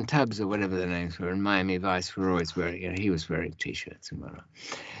Sonny and Tubbs, or whatever their names were, in Miami Vice, were always wearing, he was wearing T-shirts and whatnot.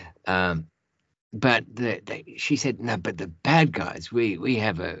 But she said, no, but the bad guys, we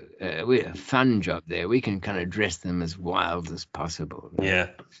have a fun job there. We can kind of dress them as wild as possible. Yeah.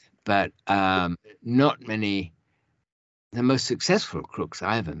 But not many, the most successful crooks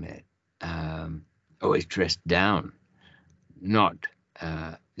I ever met always dressed down, not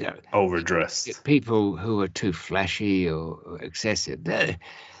overdressed. People who are too flashy or excessive.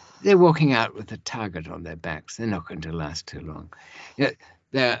 They're walking out with a target on their backs. They're not going to last too long.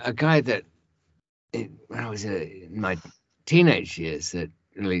 A guy that, when I was in my teenage years, that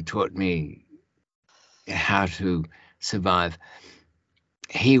really taught me how to survive.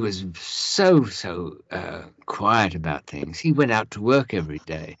 He was so quiet about things. He went out to work every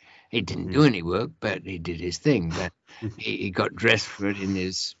day. He didn't do any work, but he did his thing. But he got dressed for it in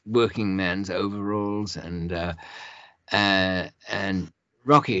his working man's overalls, and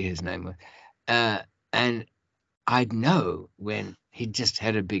Rocky, his name was. And I'd know when he'd just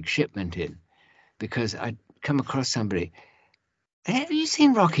had a big shipment in, because I'd come across somebody. Have you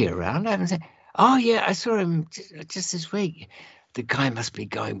seen Rocky around? I haven't seen. Oh yeah, I saw him just this week. The guy must be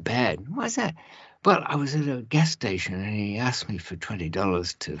going bad. Why's that? Well, I was at a gas station and he asked me for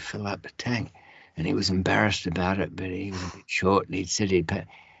 $20 to fill up a tank, and he was embarrassed about it, but he was a bit short, and he said he'd pay.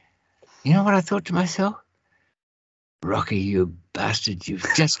 You know what I thought to myself? Rocky, you bastard, you've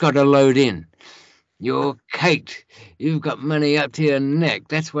just got to load in. You're caked. You've got money up to your neck.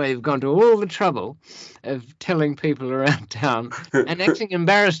 That's why you've gone to all the trouble of telling people around town and acting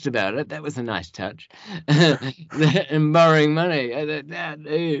embarrassed about it. That was a nice touch. And borrowing money.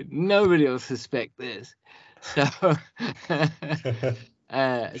 Nobody will suspect this. So,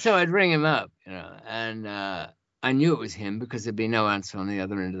 so I'd ring him up, and I knew it was him because there'd be no answer on the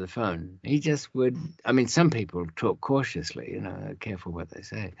other end of the phone. He just would. I mean, some people talk cautiously, careful what they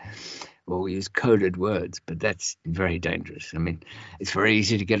say, or use coded words, but that's very dangerous. I mean, it's very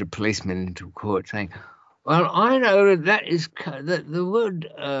easy to get a policeman into court saying, well, I know that is that the word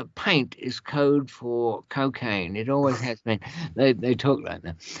paint is code for cocaine. It always has been. They talk like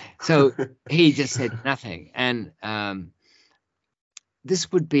that. So he just said nothing. And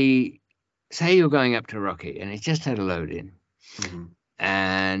this would be, say you're going up to Rocky and he's just had a load in. Mm-hmm.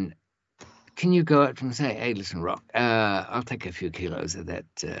 And can you go up to him and say, hey, listen, Rock, I'll take a few kilos of that,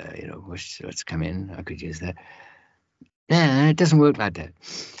 let's come in. I could use that. Nah, it doesn't work like that.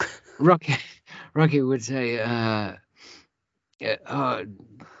 Rocky would say,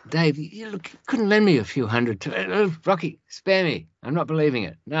 Dave, you couldn't lend me a few hundred. Rocky, spare me. I'm not believing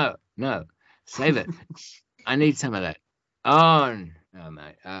it. No, save it. I need some of that. Oh, no,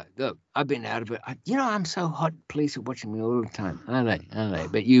 mate. Look, I've been out of it. I'm so hot. Police are watching me all the time. Are they?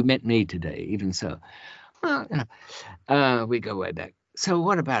 But you met me today, even so. Well, we go way back. So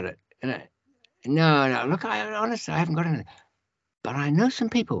what about it? No. Look, honestly, I haven't got anything. But I know some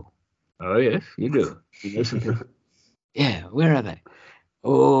people. Oh, yes, you do. You know some people. Yeah, where are they?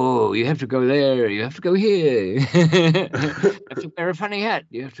 Oh, you have to go there. You have to go here. You have to wear a funny hat.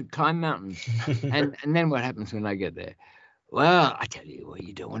 You have to climb mountains. And then what happens when I get there? Well, I tell you,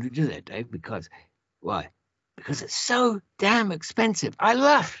 you don't want to do that, Dave, because, why? Because it's so damn expensive. I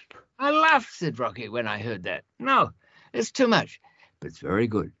laughed, said Rocky, when I heard that. No, it's too much, but it's very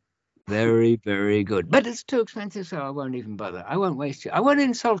good. Very, very good. But it's too expensive, so I won't even bother. I won't waste you. I won't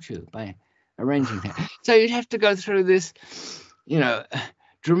insult you by arranging that. So you'd have to go through this,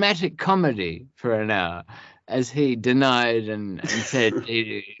 dramatic comedy for an hour, as he denied and said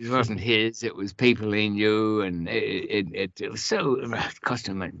it wasn't his, it was people he knew, and it was so, it cost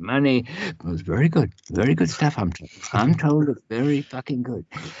him much money. It was very good stuff. I'm told it's very fucking good,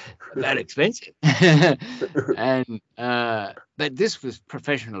 but expensive. And but this was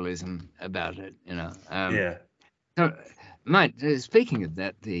professionalism about it, Yeah. So, mate, speaking of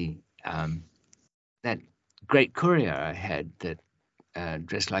that, the that great courier I had that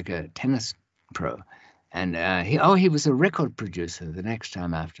dressed like a tennis pro, and he was a record producer the next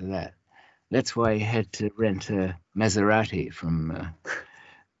time after that. That's why he had to rent a Maserati from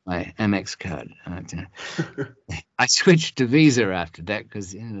my Amex card. I switched to Visa after that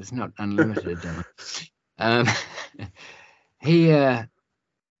because it's not unlimited.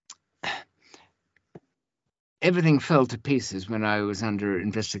 Everything fell to pieces when I was under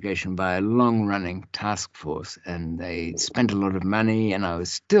investigation by a long-running task force, and they spent a lot of money, and I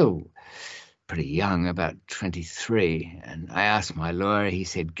was still pretty young, about 23. And I asked my lawyer, he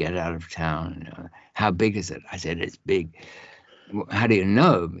said, get out of town. How big is it? I said, it's big. How do you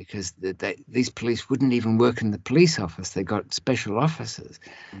know? Because these police wouldn't even work in the police office. They got special officers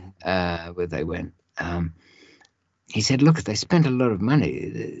where they went. He said, look, they spent a lot of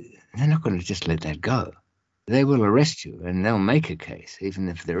money. They're not going to just let that go. They will arrest you and they'll make a case, even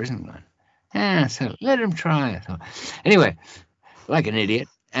if there isn't one. So let them try. I thought. Anyway, like an idiot.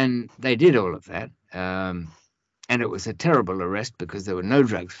 And they did all of that. And it was a terrible arrest because there were no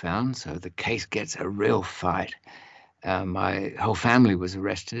drugs found. So the case gets a real fight. My whole family was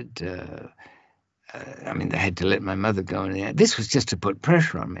arrested. They had to let my mother go in there. This was just to put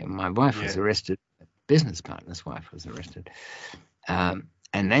pressure on me. My wife was arrested. Business partner's wife was arrested. And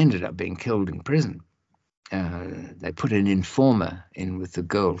they ended up being killed in prison. They put an informer in with the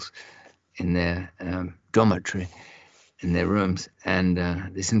girls in their dormitory, in their rooms. And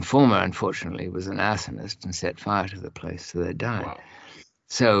this informer, unfortunately, was an arsonist and set fire to the place, so they died. Wow.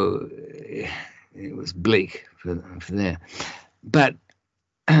 So it was bleak for there. But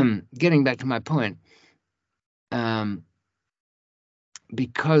getting back to my point,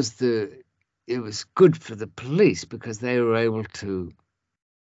 because it was good for the police because they were able to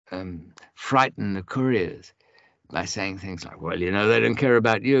frighten the couriers by saying things like, well, they don't care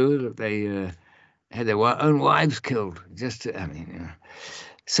about you. They had their own wives killed.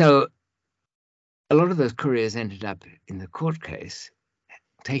 So a lot of those couriers ended up in the court case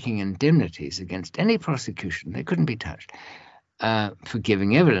taking indemnities against any prosecution. They couldn't be touched for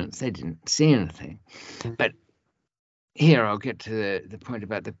giving evidence. They didn't see anything. But here I'll get to the point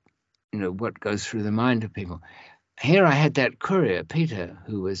about what goes through the mind of people. Here I had that courier, Peter,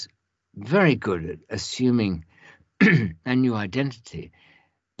 who was very good at assuming a new identity.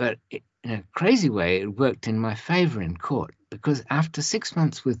 But in a crazy way, it worked in my favor in court because after 6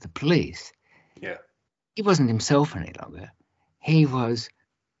 months with the police, he wasn't himself any longer. He was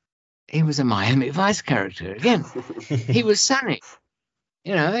a Miami Vice character again. He was sunny.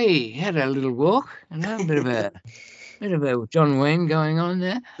 He had a little walk, a bit of a John Wayne going on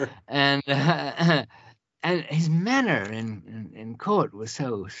there, and his manner in court was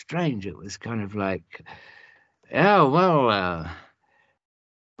so strange. It was kind of like,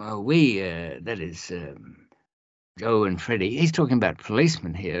 we that is Joe and Freddie. He's talking about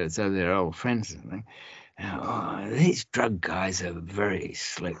policemen here, as though they're old friends or something. These drug guys are very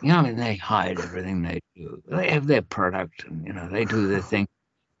slick. They hide everything they do. They have their product and, they do their thing.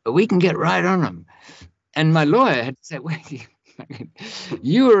 But we can get right on them. And my lawyer had to say, wait,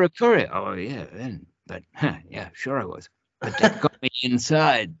 you were a courier. Oh, yeah, then. But, yeah, sure I was. But that got me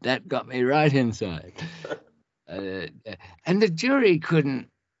inside. That got me right inside. And the jury they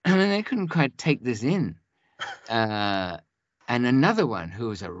couldn't quite take this in. And another one who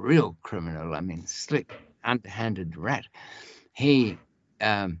was a real criminal, slick, underhanded rat, he'd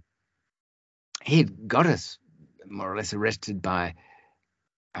got us more or less arrested by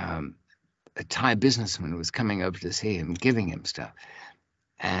a Thai businessman who was coming over to see him, giving him stuff.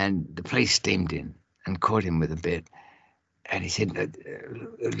 And the police steamed in and caught him with a bit. And he said,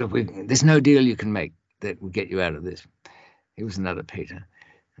 look, there's no deal you can make that will get you out of this. He was another Peter.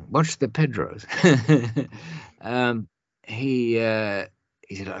 Watch the Pedros. He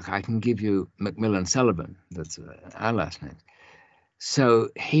said, look, I can give you McMillan Sullivan. That's our last name. So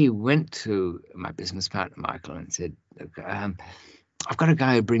he went to my business partner, Michael, and said, look, I've got a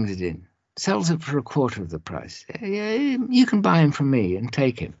guy who brings it in, sells it for a quarter of the price. You can buy him from me and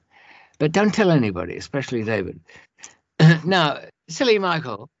take him. But don't tell anybody, especially David. Now, silly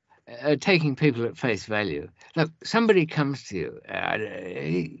Michael, taking people at face value. Look, somebody comes to you,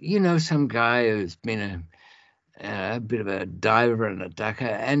 some guy who's been a bit of a diver and a ducker,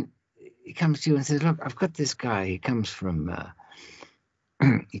 and he comes to you and says, look, I've got this guy. He comes from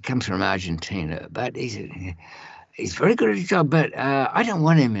Argentina, but he's very good at his job, but I don't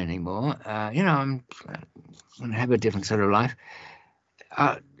want him anymore. I'm going to have a different sort of life.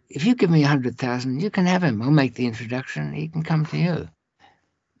 If you give me 100,000, you can have him. I'll make the introduction. He can come to you.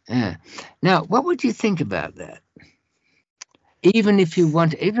 Yeah. Now, what would you think about that? even if you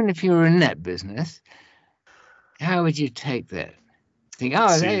were in that business, how would you take that? Think,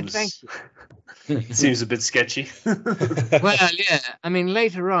 oh, hey, thank you. Seems a bit sketchy. Well, yeah. I mean,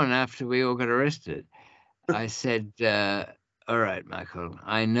 later on, after we all got arrested, I said, all right, Michael,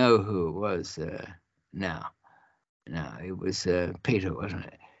 I know who it was now. No, it was Peter, wasn't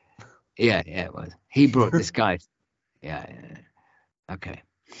it? Yeah, it was. He brought this guy. Yeah. Okay.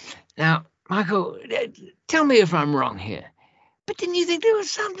 Now, Michael, tell me if I'm wrong here, but didn't you think there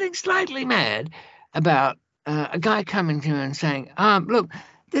was something slightly mad about a guy coming to you and saying, look,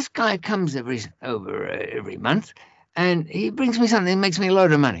 this guy comes every month and he brings me something that makes me a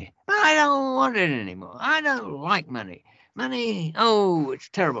load of money. But I don't want it anymore. I don't like money. Money, oh, it's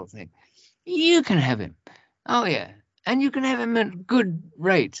a terrible thing. You can have him. Oh, yeah. And you can have him at good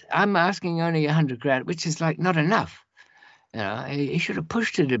rates. I'm asking only 100 grand, which is like not enough. You know, he should have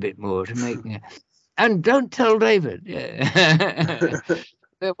pushed it a bit more to make. And don't tell David. Yeah.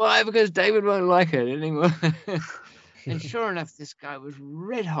 Why? Because David won't like it anymore. And sure enough, this guy was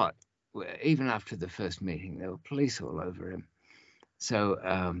red hot. Even after the first meeting, there were police all over him. So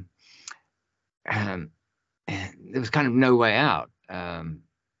there was kind of no way out.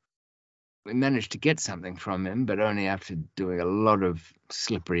 We managed to get something from him, but only after doing a lot of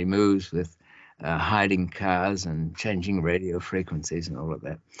slippery moves with hiding cars and changing radio frequencies and all of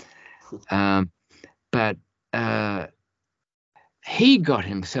that. But he got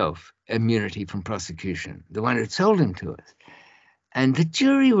himself immunity from prosecution, the one who sold him to us. And the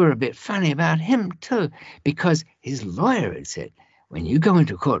jury were a bit funny about him too, because his lawyer had said, when you go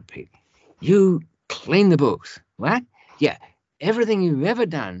into court, Pete, you clean the books. What? Yeah, everything you've ever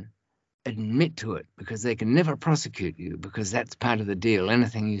done, admit to it, because they can never prosecute you, because that's part of the deal,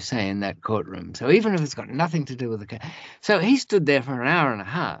 anything you say in that courtroom. So even if it's got nothing to do with the case. So he stood there for an hour and a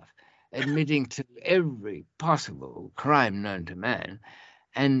half, admitting to every possible crime known to man.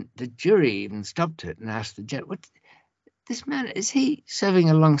 And the jury even stopped it and asked the judge, what, this man, is he serving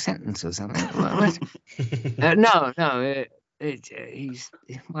a long sentence or something? No, he's,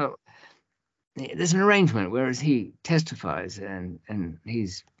 well, there's an arrangement, whereas he testifies and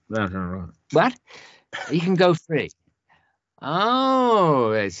he's, what? You can go free.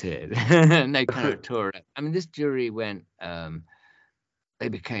 Oh, they said. And they kind of tore it up. I mean, this jury went, they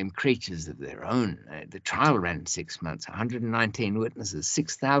became creatures of their own. The trial ran 6 months, 119 witnesses,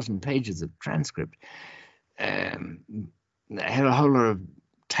 6,000 pages of transcript. They had a whole lot of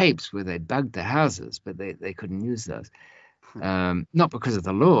tapes where they bugged the houses, but they couldn't use those. Not because of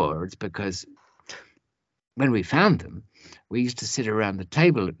the law, it's because when we found them, we used to sit around the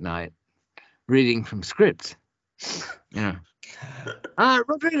table at night reading from scripts. You know.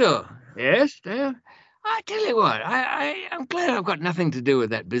 Rodrigo, yes, Dale? I tell you what, I'm glad I've got nothing to do with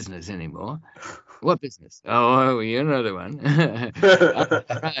that business anymore. What business? Oh, you know the one.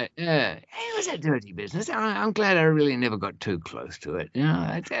 Right, yeah. It was a dirty business. I'm glad I really never got too close to it. You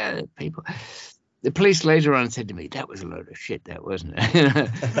know, people. The police later on said to me, that was a load of shit, that wasn't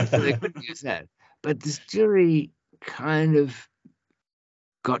it? So they couldn't use that. But this jury kind of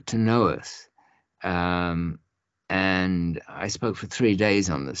got to know us. And I spoke for 3 days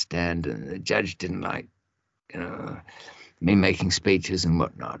on the stand, and the judge didn't like, me making speeches and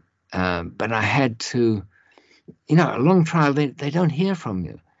whatnot. But I had to, a long trial, they don't hear from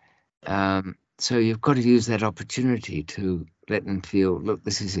you. So you've got to use that opportunity to let them feel, look,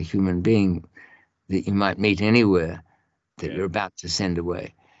 this is a human being that you might meet anywhere that you're about to send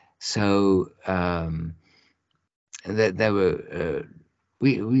away. So they were,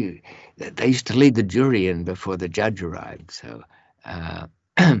 they used to lead the jury in before the judge arrived. So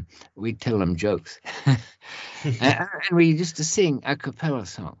we'd tell them jokes. And we used to sing a cappella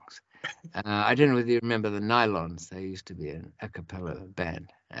songs. I don't know whether you remember the Nylons. They used to be an a cappella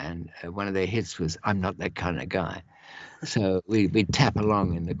band. And one of their hits was, I'm Not That Kind of Guy. So we'd tap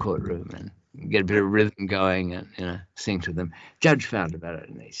along in the courtroom and get a bit of rhythm going and sing to them. Judge found about it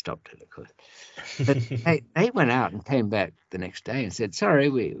and they stopped it, of course. But they went out and came back the next day and said, sorry,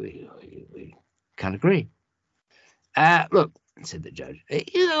 we can't agree. Look, said the judge,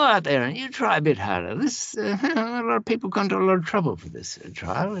 you go out there and you try a bit harder. This a lot of people got into a lot of trouble for this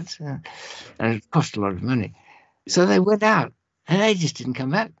trial. It's and it cost a lot of money. So they went out and they just didn't come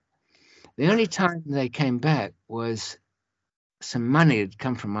back. The only time they came back was some money had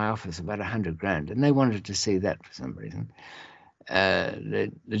come from my office, about 100 grand, and they wanted to see that for some reason.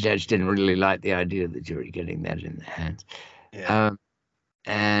 The judge didn't really like the idea of the jury getting that in their hands. Yeah.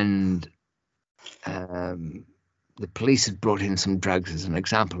 The police had brought in some drugs as an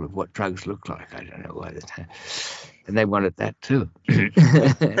example of what drugs look like. I don't know why. And they wanted that too.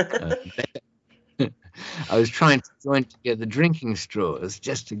 I was trying to join together drinking straws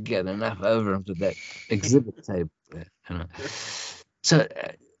just to get enough over onto that exhibit table there. You know. So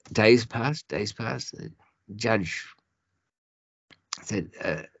days passed. The judge said,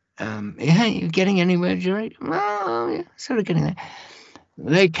 yeah, you getting anywhere, jury? Well, yeah, sort of getting there.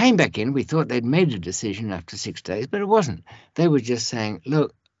 They came back in. We thought they'd made a decision after 6 days, but it wasn't. They were just saying,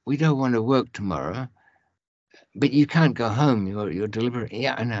 look, we don't want to work tomorrow, but you can't go home. You're deliberate.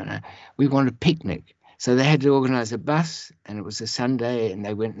 Yeah, no. We want a picnic. So they had to organize a bus, and it was a Sunday, and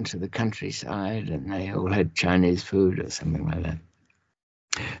they went into the countryside, and they all had Chinese food or something like that.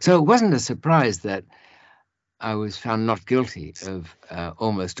 So it wasn't a surprise that I was found not guilty of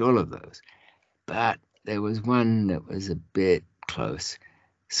almost all of those. But there was one that was a bit close.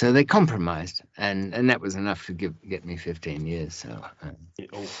 So they compromised, and that was enough to get me 15 years. So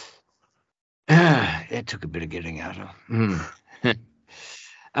it took a bit of getting out of.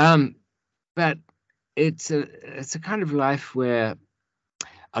 But it's a kind of life where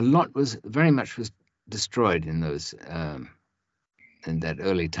a lot was very much was destroyed in those in that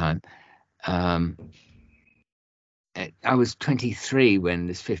early time. I was 23 when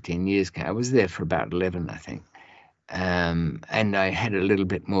this 15 years came. I was there for about 11, I think. And I had a little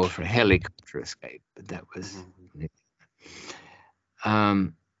bit more for a helicopter escape, but that was.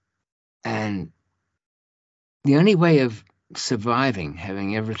 And the only way of surviving,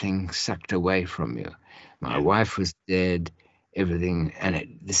 having everything sucked away from you. My wife was dead, everything,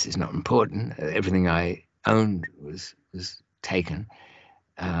 and this is not important. Everything I owned was taken.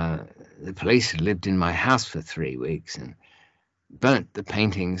 The police had lived in my house for 3 weeks and burnt the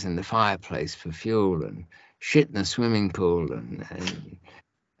paintings in the fireplace for fuel and shit in the swimming pool, and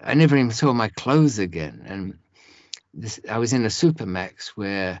I never even saw my clothes again. And I was in a Supermax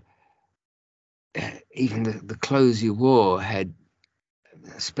where even the clothes you wore had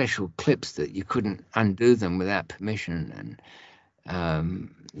special clips that you couldn't undo them without permission,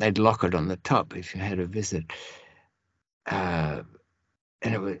 and they'd lock it on the top if you had a visit. And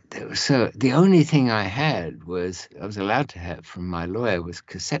it was so. The only thing I was allowed to have from my lawyer was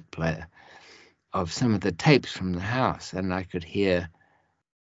cassette player of some of the tapes from the house, and I could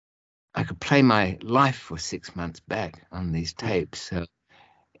play my life for 6 months back on these tapes. So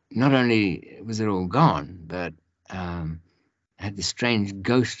not only was it all gone, but I had this strange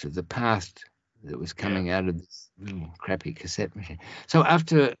ghost of the past that was coming out of this little crappy cassette machine. So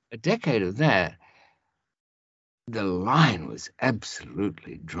after a decade of that, the line was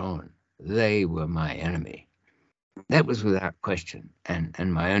absolutely drawn. They were my enemy. That was without question.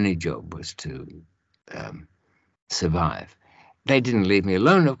 And my only job was to survive. They didn't leave me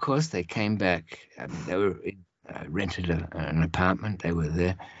alone, of course. They came back. They were rented an apartment. They were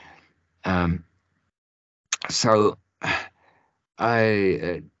there. So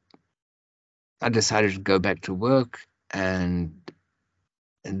I decided to go back to work, and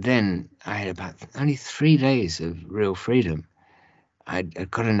then I had about only 3 days of real freedom. I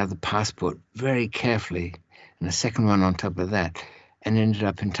got another passport very carefully, and a second one on top of that, and ended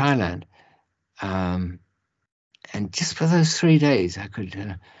up in Thailand. And just for those 3 days, I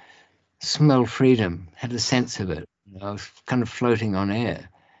could smell freedom, had a sense of it. I was kind of floating on air.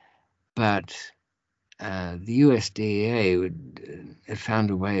 But the USDA had found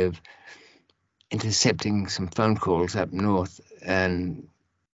a way of intercepting some phone calls up north, and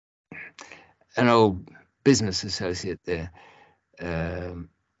an old business associate there,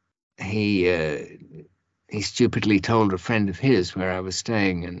 he stupidly told a friend of his where I was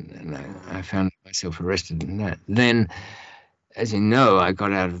staying, and I found myself arrested in that. Then, as you know, I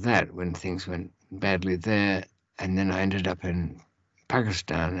got out of that when things went badly there, and then I ended up in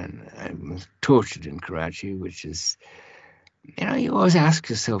Pakistan, and I was tortured in Karachi, which is, you always ask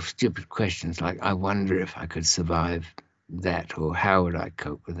yourself stupid questions like, I wonder if I could survive that, or how would I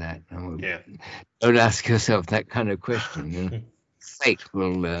cope with that? Don't ask yourself that kind of question. Fate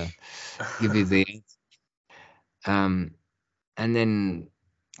will give you the answer. And then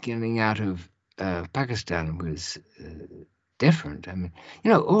getting out of Pakistan was different. I mean,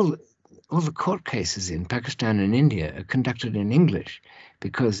 all the court cases in Pakistan and India are conducted in English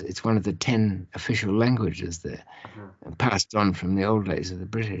because it's one of the 10 official languages there, passed on from the old days of the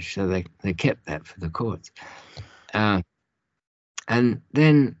British. So they kept that for the courts. And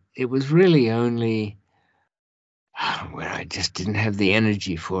then it was really only where I just didn't have the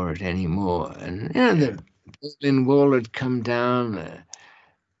energy for it anymore. And, the Berlin Wall had come down.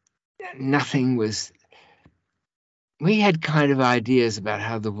 Nothing was... We had kind of ideas about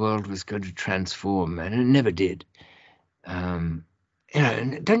how the world was going to transform, and it never did. And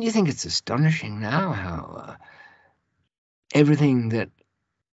don't you think it's astonishing now how everything that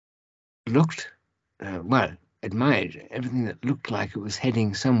looked well, at my age, everything that looked like it was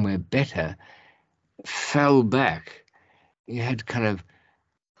heading somewhere better fell back. You had kind of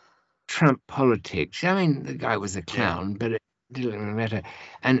Trump politics. I mean, the guy was a clown, but it didn't really matter.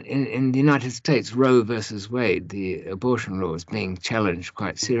 And in the United States, Roe versus Wade, the abortion law is being challenged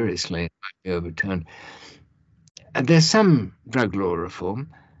quite seriously. It might be overturned. And there's some drug law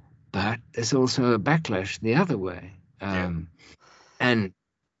reform, but there's also a backlash the other way. And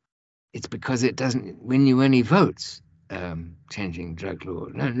it's because it doesn't win you any votes, changing drug law.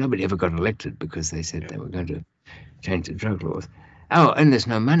 Nobody ever got elected because they said they were going to change the drug laws. Oh, and there's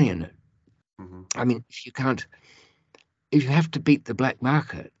no money in it. I mean, if you have to beat the black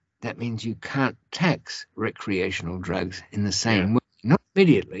market, that means you can't tax recreational drugs in the same way. Not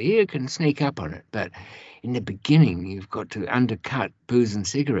immediately, you can sneak up on it, but in the beginning, you've got to undercut booze and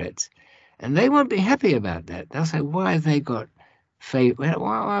cigarettes, and they won't be happy about that. They'll say, why have they got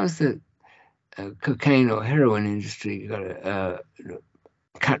why was the cocaine or heroin industry got to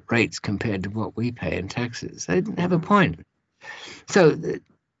cut rates compared to what we pay in taxes? They didn't have a point. So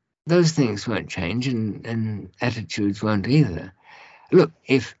those things won't change, and attitudes won't either. Look,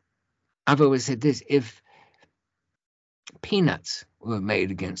 if I've always said this, if peanuts were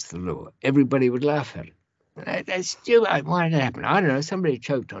made against the law, everybody would laugh at it. That's stupid. Why did that happen? I don't know. Somebody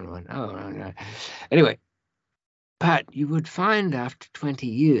choked on one. Oh, no. Anyway, but you would find after 20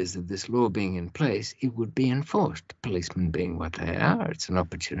 years of this law being in place, it would be enforced. Policemen being what they are, it's an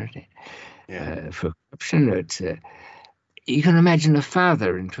opportunity for corruption. It's you can imagine a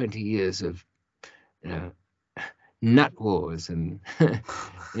father in 20 years of, nut wars and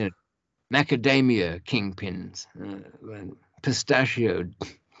macadamia kingpins, pistachio,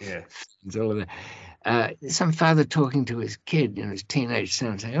 all of that. Some father talking to his kid, his teenage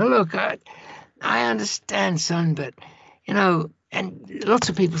son, saying, "Oh, look, I understand, son, but and lots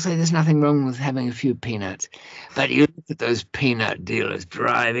of people say there's nothing wrong with having a few peanuts, but you look at those peanut dealers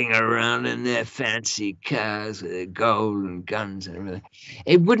driving around in their fancy cars with their gold and guns and everything.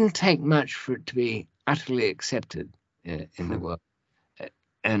 It wouldn't take much for it to be utterly accepted in the world,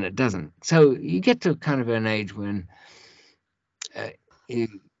 and it doesn't. So you get to kind of an age when you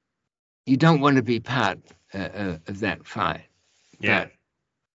don't want to be part of that fight. Yeah.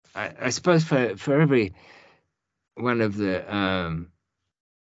 But I suppose for every one of the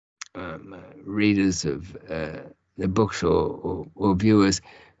readers of the books or viewers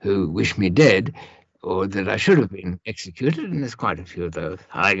who wish me dead, or that I should have been executed, and there's quite a few of those.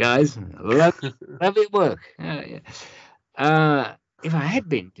 Hi guys, love your work. If I had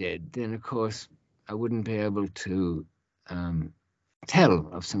been dead, then of course I wouldn't be able to tell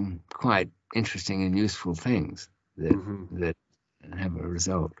of some quite interesting and useful things that have a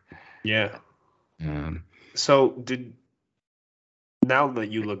result. Yeah. So now that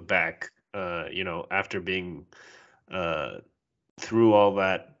you look back, after being through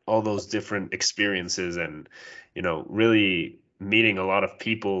all those different experiences and, really meeting a lot of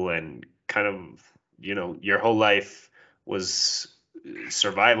people and kind of, your whole life was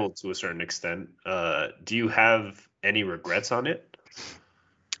survival to a certain extent. Do you have any regrets on it?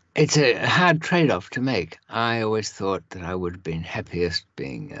 It's a hard trade-off to make. I always thought that I would have been happiest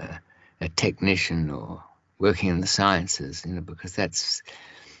being a technician or working in the sciences, because that's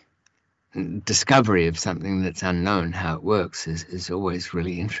discovery of something that's unknown, how it works, is always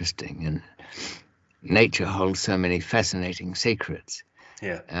really interesting. And nature holds so many fascinating secrets.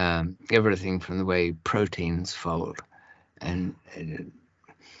 Yeah. Everything from the way proteins fold, and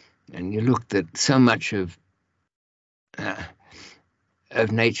you look that so much of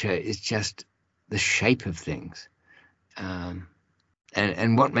nature is just the shape of things,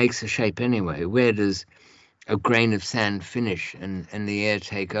 and what makes a shape anyway? Where does a grain of sand finish and the air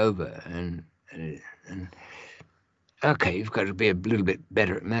take over? And okay, you've got to be a little bit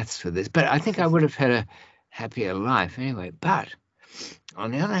better at maths for this, but I think I would have had a happier life anyway. But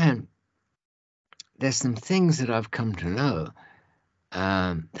on the other hand, there's some things that I've come to know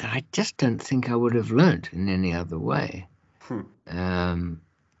that I just don't think I would have learnt in any other way.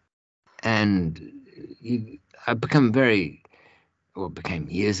 And I've become became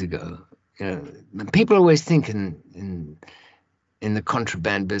years ago. People always think in the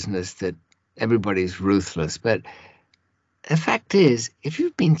contraband business that everybody's ruthless, but the fact is, if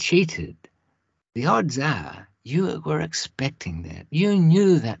you've been cheated, the odds are you were expecting that. You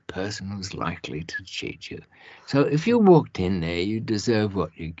knew that person was likely to cheat you. So if you walked in there, you deserve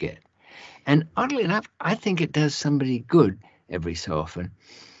what you get. And oddly enough, I think it does somebody good every so often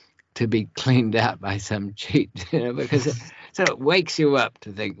to be cleaned out by some cheat, because so it wakes you up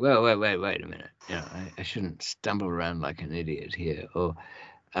to think, well, wait a minute. I shouldn't stumble around like an idiot here. Or,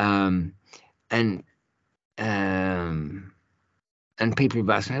 and and people have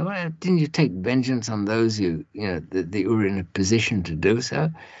asked me, well, didn't you take vengeance on those that were in a position to do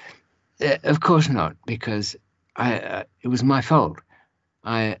so? Of course not, because it was my fault.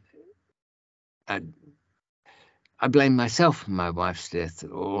 I blame myself for my wife's death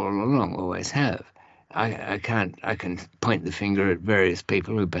all along, always have. I can point the finger at various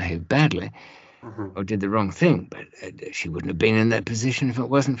people who behaved badly or did the wrong thing, but she wouldn't have been in that position if it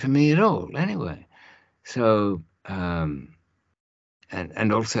wasn't for me at all, anyway. So, and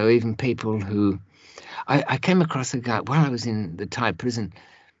also even people who, I came across a guy while I was in the Thai prison.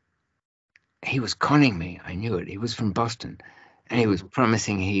 He was conning me. I knew it. He was from Boston, and he was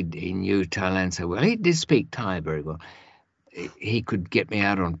promising he knew Thailand so well. He did speak Thai very well. He could get me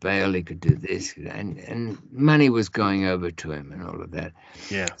out on bail. He could do this, and money was going over to him and all of that.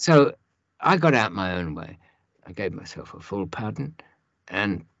 Yeah. So I got out my own way. I gave myself a full pardon,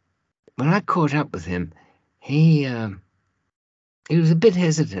 and when I caught up with him, he was a bit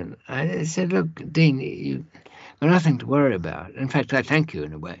hesitant. I said, "Look, Dean, you've got nothing to worry about. In fact, I thank you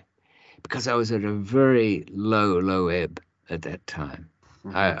in a way, because I was at a very low ebb at that time.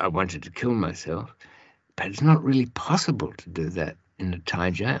 I wanted to kill myself, but it's not really possible to do that in a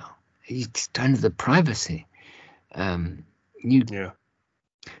Thai jail. It's under the privacy. It's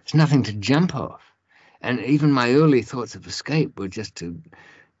nothing to jump off. And even my early thoughts of escape were just to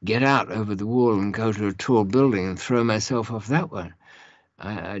get out over the wall and go to a tall building and throw myself off that one.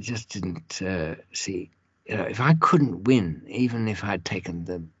 I just didn't see, if I couldn't win, even if I'd taken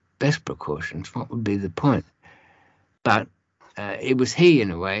the best precautions, what would be the point? But it was he, in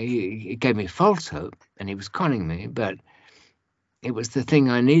a way. He gave me false hope, and he was conning me, but it was the thing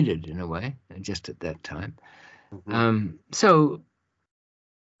I needed, in a way, just at that time. So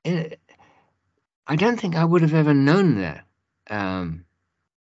I don't think I would have ever known that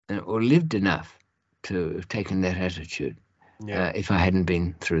or lived enough to have taken that attitude if I hadn't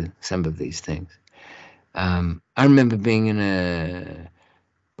been through some of these things. I remember being in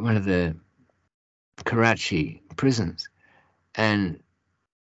one of the Karachi prisons, and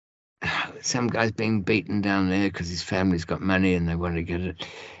some guy's being beaten down there because his family's got money and they want to get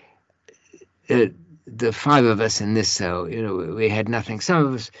it. The five of us in this cell, we had nothing. Some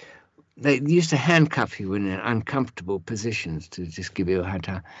of us, they used to handcuff you in uncomfortable positions to just give you a hard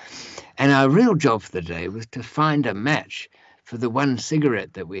time. And our real job for the day was to find a match for the one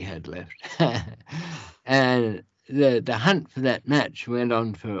cigarette that we had left. And the hunt for that match went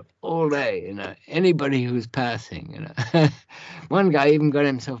on for all day. Anybody who was passing, one guy even got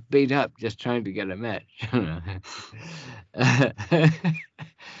himself beat up just trying to get a match.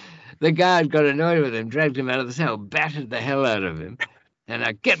 The guard got annoyed with him, dragged him out of the cell, battered the hell out of him, and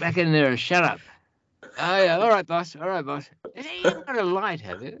I get back in there and shut up. Oh, yeah, all right, boss. You haven't got a light,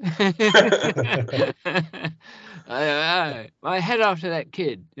 have you? My head off to that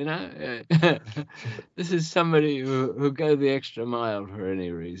kid, This is somebody who go the extra mile for any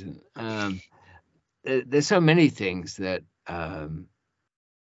reason. There's so many things that, and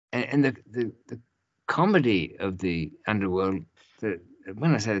the comedy of the underworld,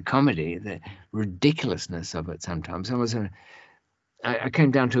 when I say the comedy, the ridiculousness of it sometimes. I came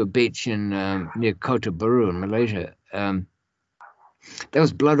down to a beach in near Kota Bharu in Malaysia. There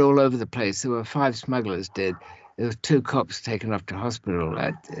was blood all over the place. There were 5 smugglers dead. There were 2 cops taken off to hospital.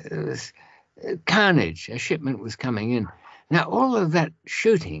 It was carnage. A shipment was coming in. Now, all of that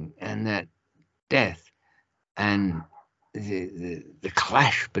shooting and that death and the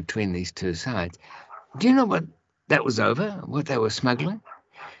clash between these two sides, do you know what that was over? What they were smuggling?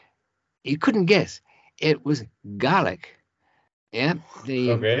 You couldn't guess. It was garlic. Yeah,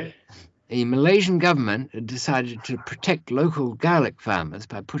 the Malaysian government had decided to protect local garlic farmers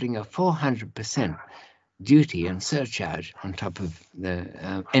by putting a 400% duty and surcharge on top of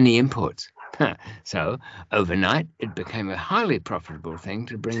any imports. So overnight, it became a highly profitable thing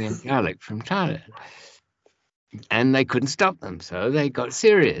to bring in garlic from Thailand. And they couldn't stop them, so they got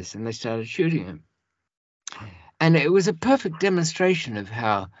serious and they started shooting them. And it was a perfect demonstration of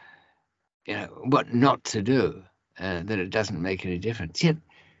how, what not to do. That it doesn't make any difference. Yet,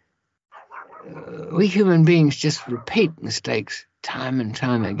 we human beings just repeat mistakes time and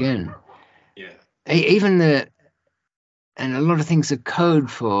time again. Yeah. Even and a lot of things are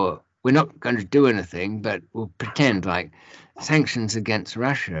code for, we're not going to do anything, but we'll pretend, like sanctions against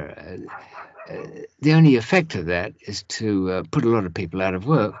Russia. The only effect of that is to put a lot of people out of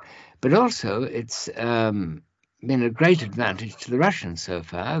work, but also it's been a great advantage to the Russians so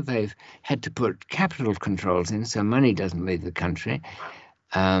far. They've had to put capital controls in so money doesn't leave the country.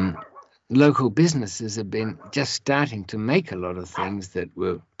 Local businesses have been just starting to make a lot of things that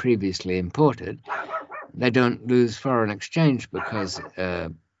were previously imported. they don't lose foreign exchange because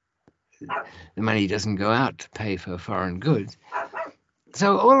the money doesn't go out to pay for foreign goods.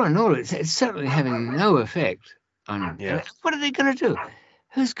 So all in all, it's certainly having no effect on. Yeah. What are they going to do?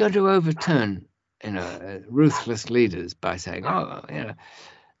 Who's going to overturn, ruthless leaders by saying, "Oh,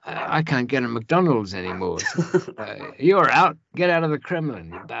 I can't get a McDonald's anymore. So, you're out. Get out of the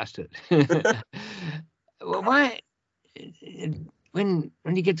Kremlin, you bastard." Well, why? When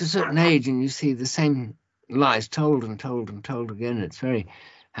you get to a certain age and you see the same lies told and told and told again, it's very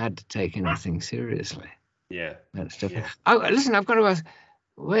hard to take anything seriously. Yeah. That stuff. Yeah. Oh, listen, I've got to ask,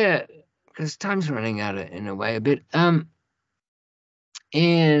 because time's running out in a way a bit.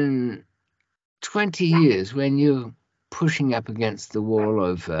 In 20 years, when you're pushing up against the wall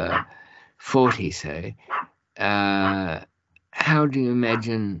of 40, say, how do you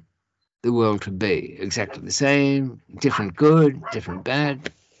imagine the world to be? Exactly the same, different good, different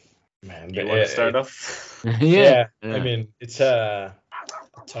bad? Man, You want to start off? Yeah, I mean, it's a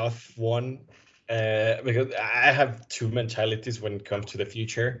tough one because I have two mentalities when it comes to the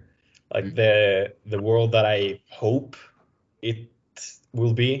future. Like the world that I hope it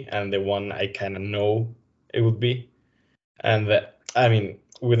will be, and the one I kind of know it would be. And I mean,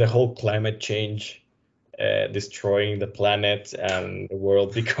 with the whole climate change destroying the planet and the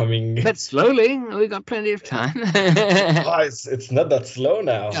world becoming. But slowly, we got plenty of time. It's not that slow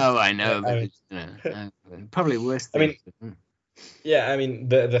now. Oh, I know, but probably worse things. I mean,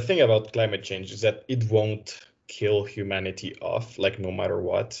 the thing about climate change is that it won't kill humanity off, like no matter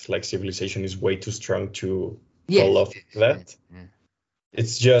what. Like civilization is way too strong to fall off that. Yeah.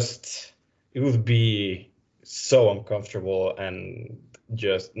 It's just, it would be so uncomfortable and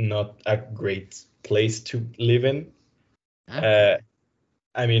just not a great place to live in. Okay.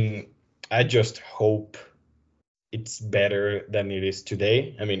 I mean, I just hope it's better than it is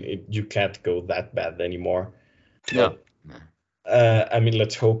today. I mean, you can't go that bad anymore. No. I mean,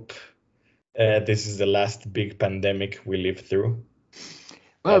 let's hope this is the last big pandemic we live through.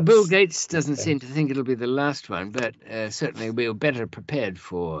 Well, Bill Gates doesn't seem to think it'll be the last one, but certainly we're better prepared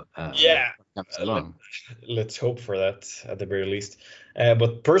for what comes along. Let's hope for that at the very least.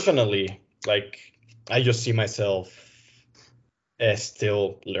 But personally, like, I just see myself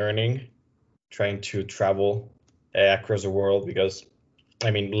still learning, trying to travel across the world because,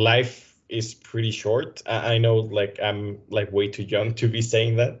 I mean, life is pretty short. I know, like, I'm like way too young to be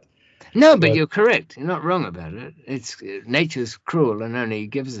saying that. No, but you're correct. You're not wrong about it. It's nature's cruel and only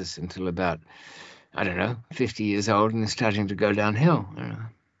gives us until about, I don't know, 50 years old and it's starting to go downhill. I don't know.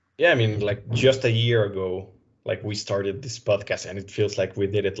 Yeah, I mean, like just a year ago, like we started this podcast and it feels like we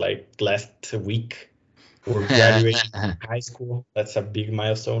did it like last week. We're graduating high school. That's a big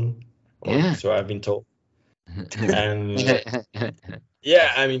milestone. So I've been told. And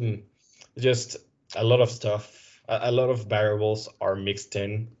I mean, just a lot of stuff, a lot of variables are mixed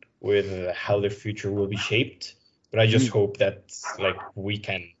in with how the future will be shaped. But I just hope that like we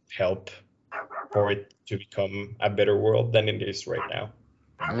can help for it to become a better world than it is right now.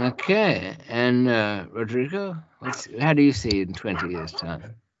 Okay. And Rodrigo, how do you see it in 20 years'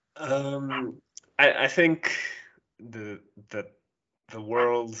 time? I think the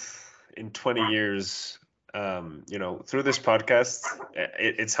world in 20 years, through this podcast,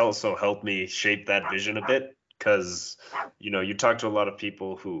 it's also helped me shape that vision a bit. Because, you talk to a lot of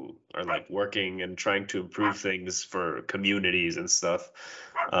people who are like working and trying to improve things for communities and stuff,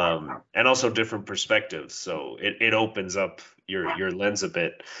 and also different perspectives. So it opens up your lens a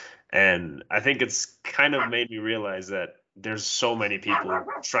bit. And I think it's kind of made me realize that there's so many people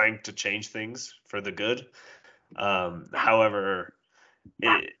trying to change things for the good. However,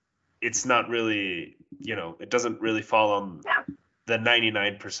 it's not really, it doesn't really fall on the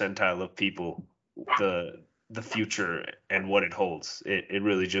 99 percentile of people, the future and what it holds. It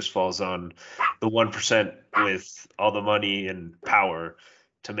really just falls on the 1% with all the money and power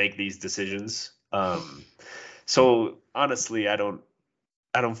to make these decisions. So honestly, I don't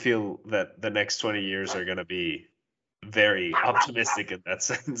feel that the next 20 years are going to be very optimistic in that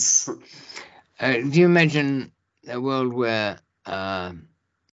sense. Do you imagine a world where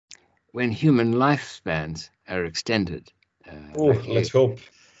when human lifespans are extended? Let's hope.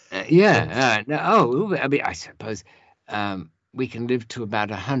 I mean, I suppose we can live to about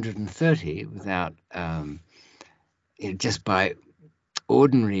 130 without, just by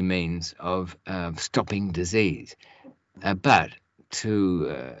ordinary means of stopping disease. But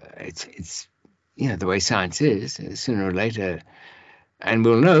it's the way science is. Sooner or later, And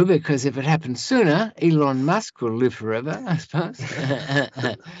we'll know because if it happens sooner, Elon Musk will live forever, I suppose.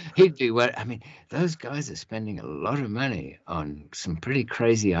 He'd do what? I mean, those guys are spending a lot of money on some pretty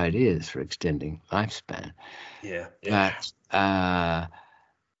crazy ideas for extending lifespan. Yeah. But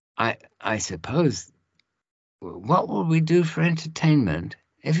I suppose, what will we do for entertainment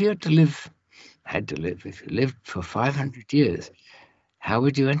if you if you lived for 500 years? How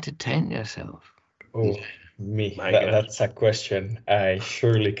would you entertain yourself? Oh, me. My God. That's a question I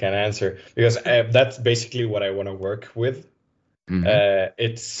surely can answer because that's basically what I want to work with. Mhm.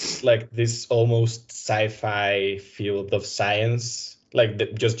 It's like this almost sci-fi field of science,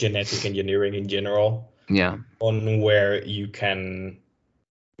 like just genetic engineering in general, Yeah. on where you can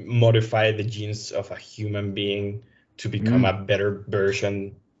modify the genes of a human being to become a better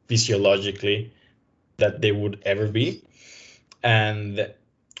version physiologically that they would ever be. And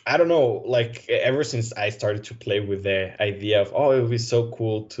I don't know, like ever since I started to play with the idea of, oh, it would be so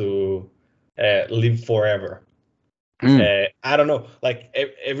cool to live forever. I don't know, like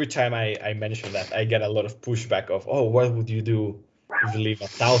every time I mention that, I get a lot of pushback of, oh, what would you do if you live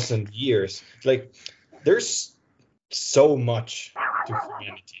 1,000 years? It's like there's so much to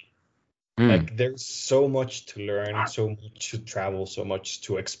humanity. Like there's so much to learn, so much to travel, so much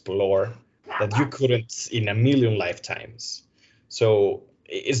to explore that you couldn't in a million lifetimes. So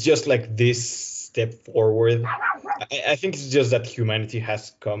it's just like this step forward. I think it's just that humanity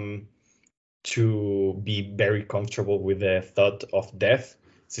has come to be very comfortable with the thought of death,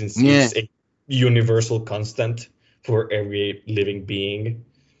 since Yeah. it's a universal constant for every living being.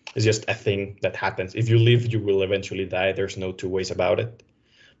 It's just a thing that happens. If you live, you will eventually die. There's no two ways about it.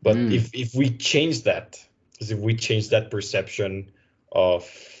 But if we change that, if we change that perception of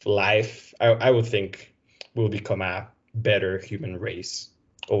life, I would think we'll become a better human race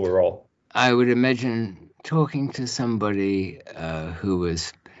overall. I would imagine talking to somebody who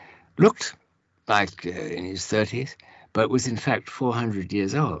looked like in his 30s, but was in fact 400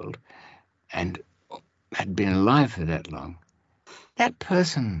 years old and had been alive for that long. That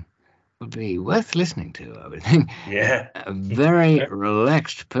person would be worth listening to, I would think. Yeah. A very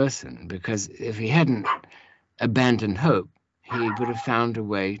relaxed person, because if he hadn't abandoned hope, he would have found a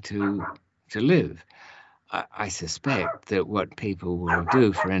way to live. I suspect that what people will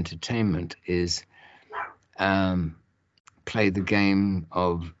do for entertainment is play the game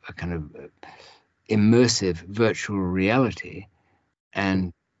of a kind of immersive virtual reality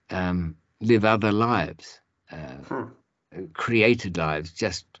and live other lives, created lives,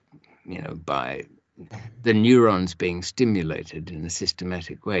 just by the neurons being stimulated in a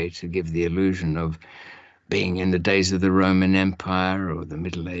systematic way to give the illusion of being in the days of the Roman Empire or the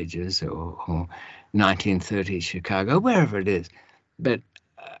Middle Ages or 1930s Chicago, wherever it is. But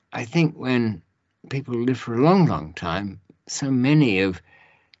I think when people live for a long, long time, so many of,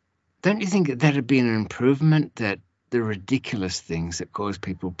 don't you think that that'd be an improvement, that the ridiculous things that cause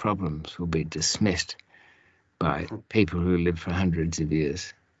people problems will be dismissed by people who live for hundreds of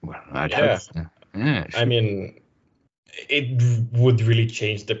years? Well, I'd hope so. Yeah, I mean, it would really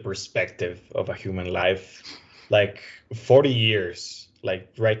change the perspective of a human life. Like 40 years,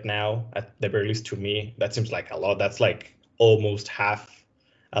 like right now, at the very least to me, that seems like a lot. That's like almost half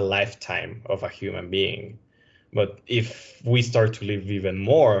a lifetime of a human being. But if we start to live even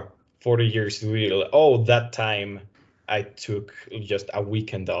more, 40 years, that time I took just a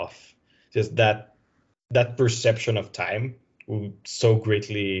weekend off. Just that perception of time will so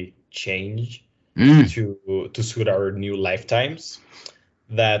greatly change to suit our new lifetimes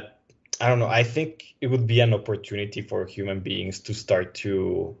that I don't know. I think it would be an opportunity for human beings to start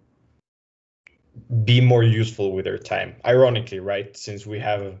to be more useful with their time. Ironically, right? Since we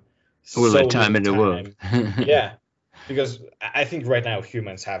have all the so time little in the world. Yeah, because I think right now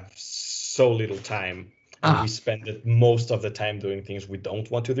humans have so little time, and we spend most of the time doing things we don't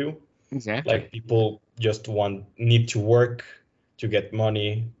want to do. Exactly. Like people just need to work to get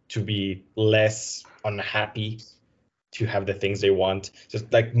money, to be less unhappy, to have the things they want.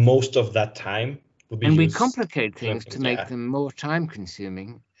 Just like most of that time would be and we used complicate things to make them more time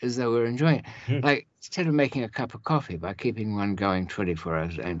consuming as though we're enjoying it. Like instead of making a cup of coffee by keeping one going 24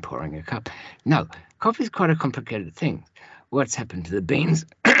 hours and pouring a cup. No, coffee is quite a complicated thing. What's happened to the beans,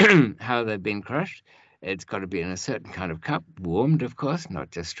 how they've been crushed. It's got to be in a certain kind of cup, warmed, of course, not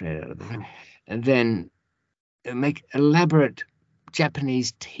just straight out of the thing. And then make elaborate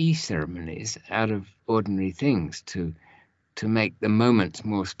Japanese tea ceremonies out of ordinary things to make the moments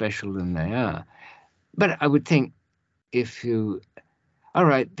more special than they are. But I would think all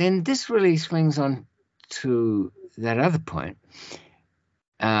right, then this really swings on to that other point.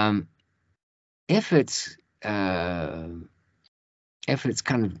 If it's if it's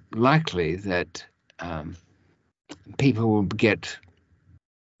kind of likely that people will get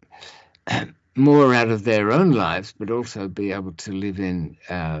more out of their own lives, but also be able to live in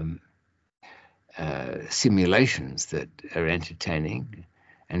simulations that are entertaining.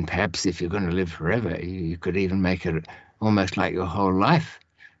 And perhaps if you're going to live forever, you could even make it almost like your whole life.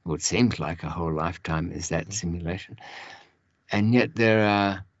 Well, it seems like a whole lifetime is that simulation. And yet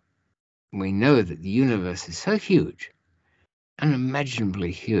we know that the universe is so huge,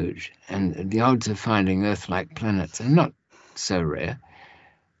 unimaginably huge, and the odds of finding Earth-like planets are not so rare,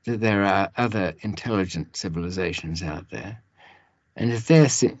 that there are other intelligent civilizations out there. And if they're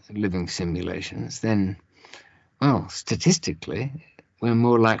living simulations, then, well, statistically, we're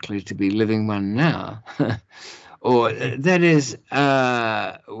more likely to be living one now. Or that is,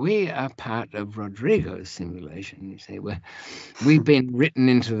 we are part of Rodrigo's simulation. You say, we've been written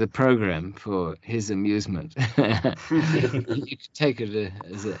into the program for his amusement. You can take it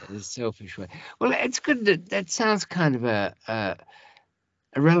as a selfish way. Well, it's good. That sounds kind of a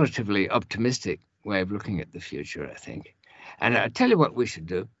relatively optimistic way of looking at the future, I think. And I'll tell you what we should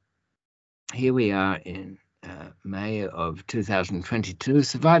do. Here we are in May of 2022,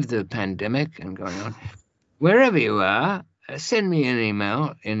 survived the pandemic and going on. Wherever you are, send me an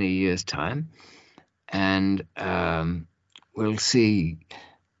email in a year's time, and we'll see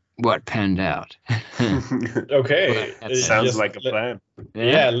what panned out. Okay. Sounds like a plan.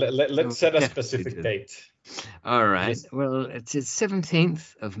 Yeah, let's set a specific date. All right. Well, it's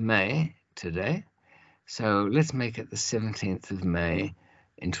 17th of May today, so let's make it the 17th of May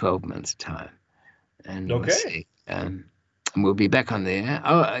in 12 months' time. And we'll see. And we'll be back on the air.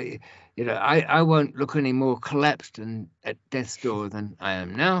 I won't look any more collapsed and at death's door than I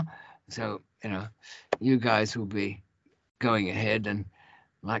am now. So, you guys will be going ahead, and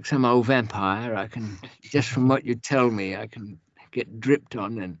like some old vampire, I can, just from what you tell me, I can get dripped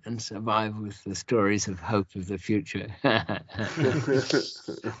on and survive with the stories of hope of the future.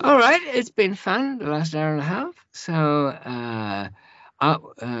 All right, it's been fun the last hour and a half. So,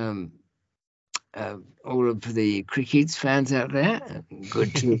 all of the Creekcast fans out there,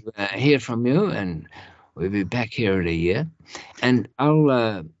 good to hear from you, and we'll be back here in a year. And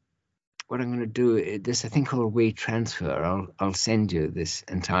what I'm going to do is this, I think, called WeTransfer. I'll send you this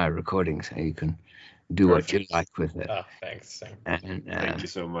entire recording so you can do what you like with it. Oh, thanks. And, thank you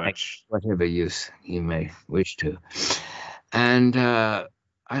so much. Whatever use you may wish to. And I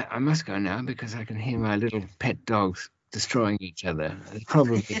must go now because I can hear my little pet dogs destroying each other. It's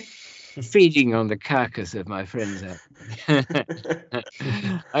probably feeding on the carcass of my friends out.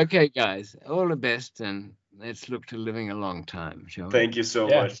 Okay, guys, all the best, and let's look to living a long time, shall we? Thank you so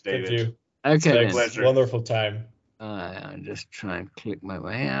much, David. Thank you. Okay, it's a pleasure. Wonderful time. I'll just try and click my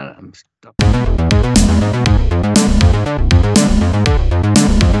way out. I'm stuck.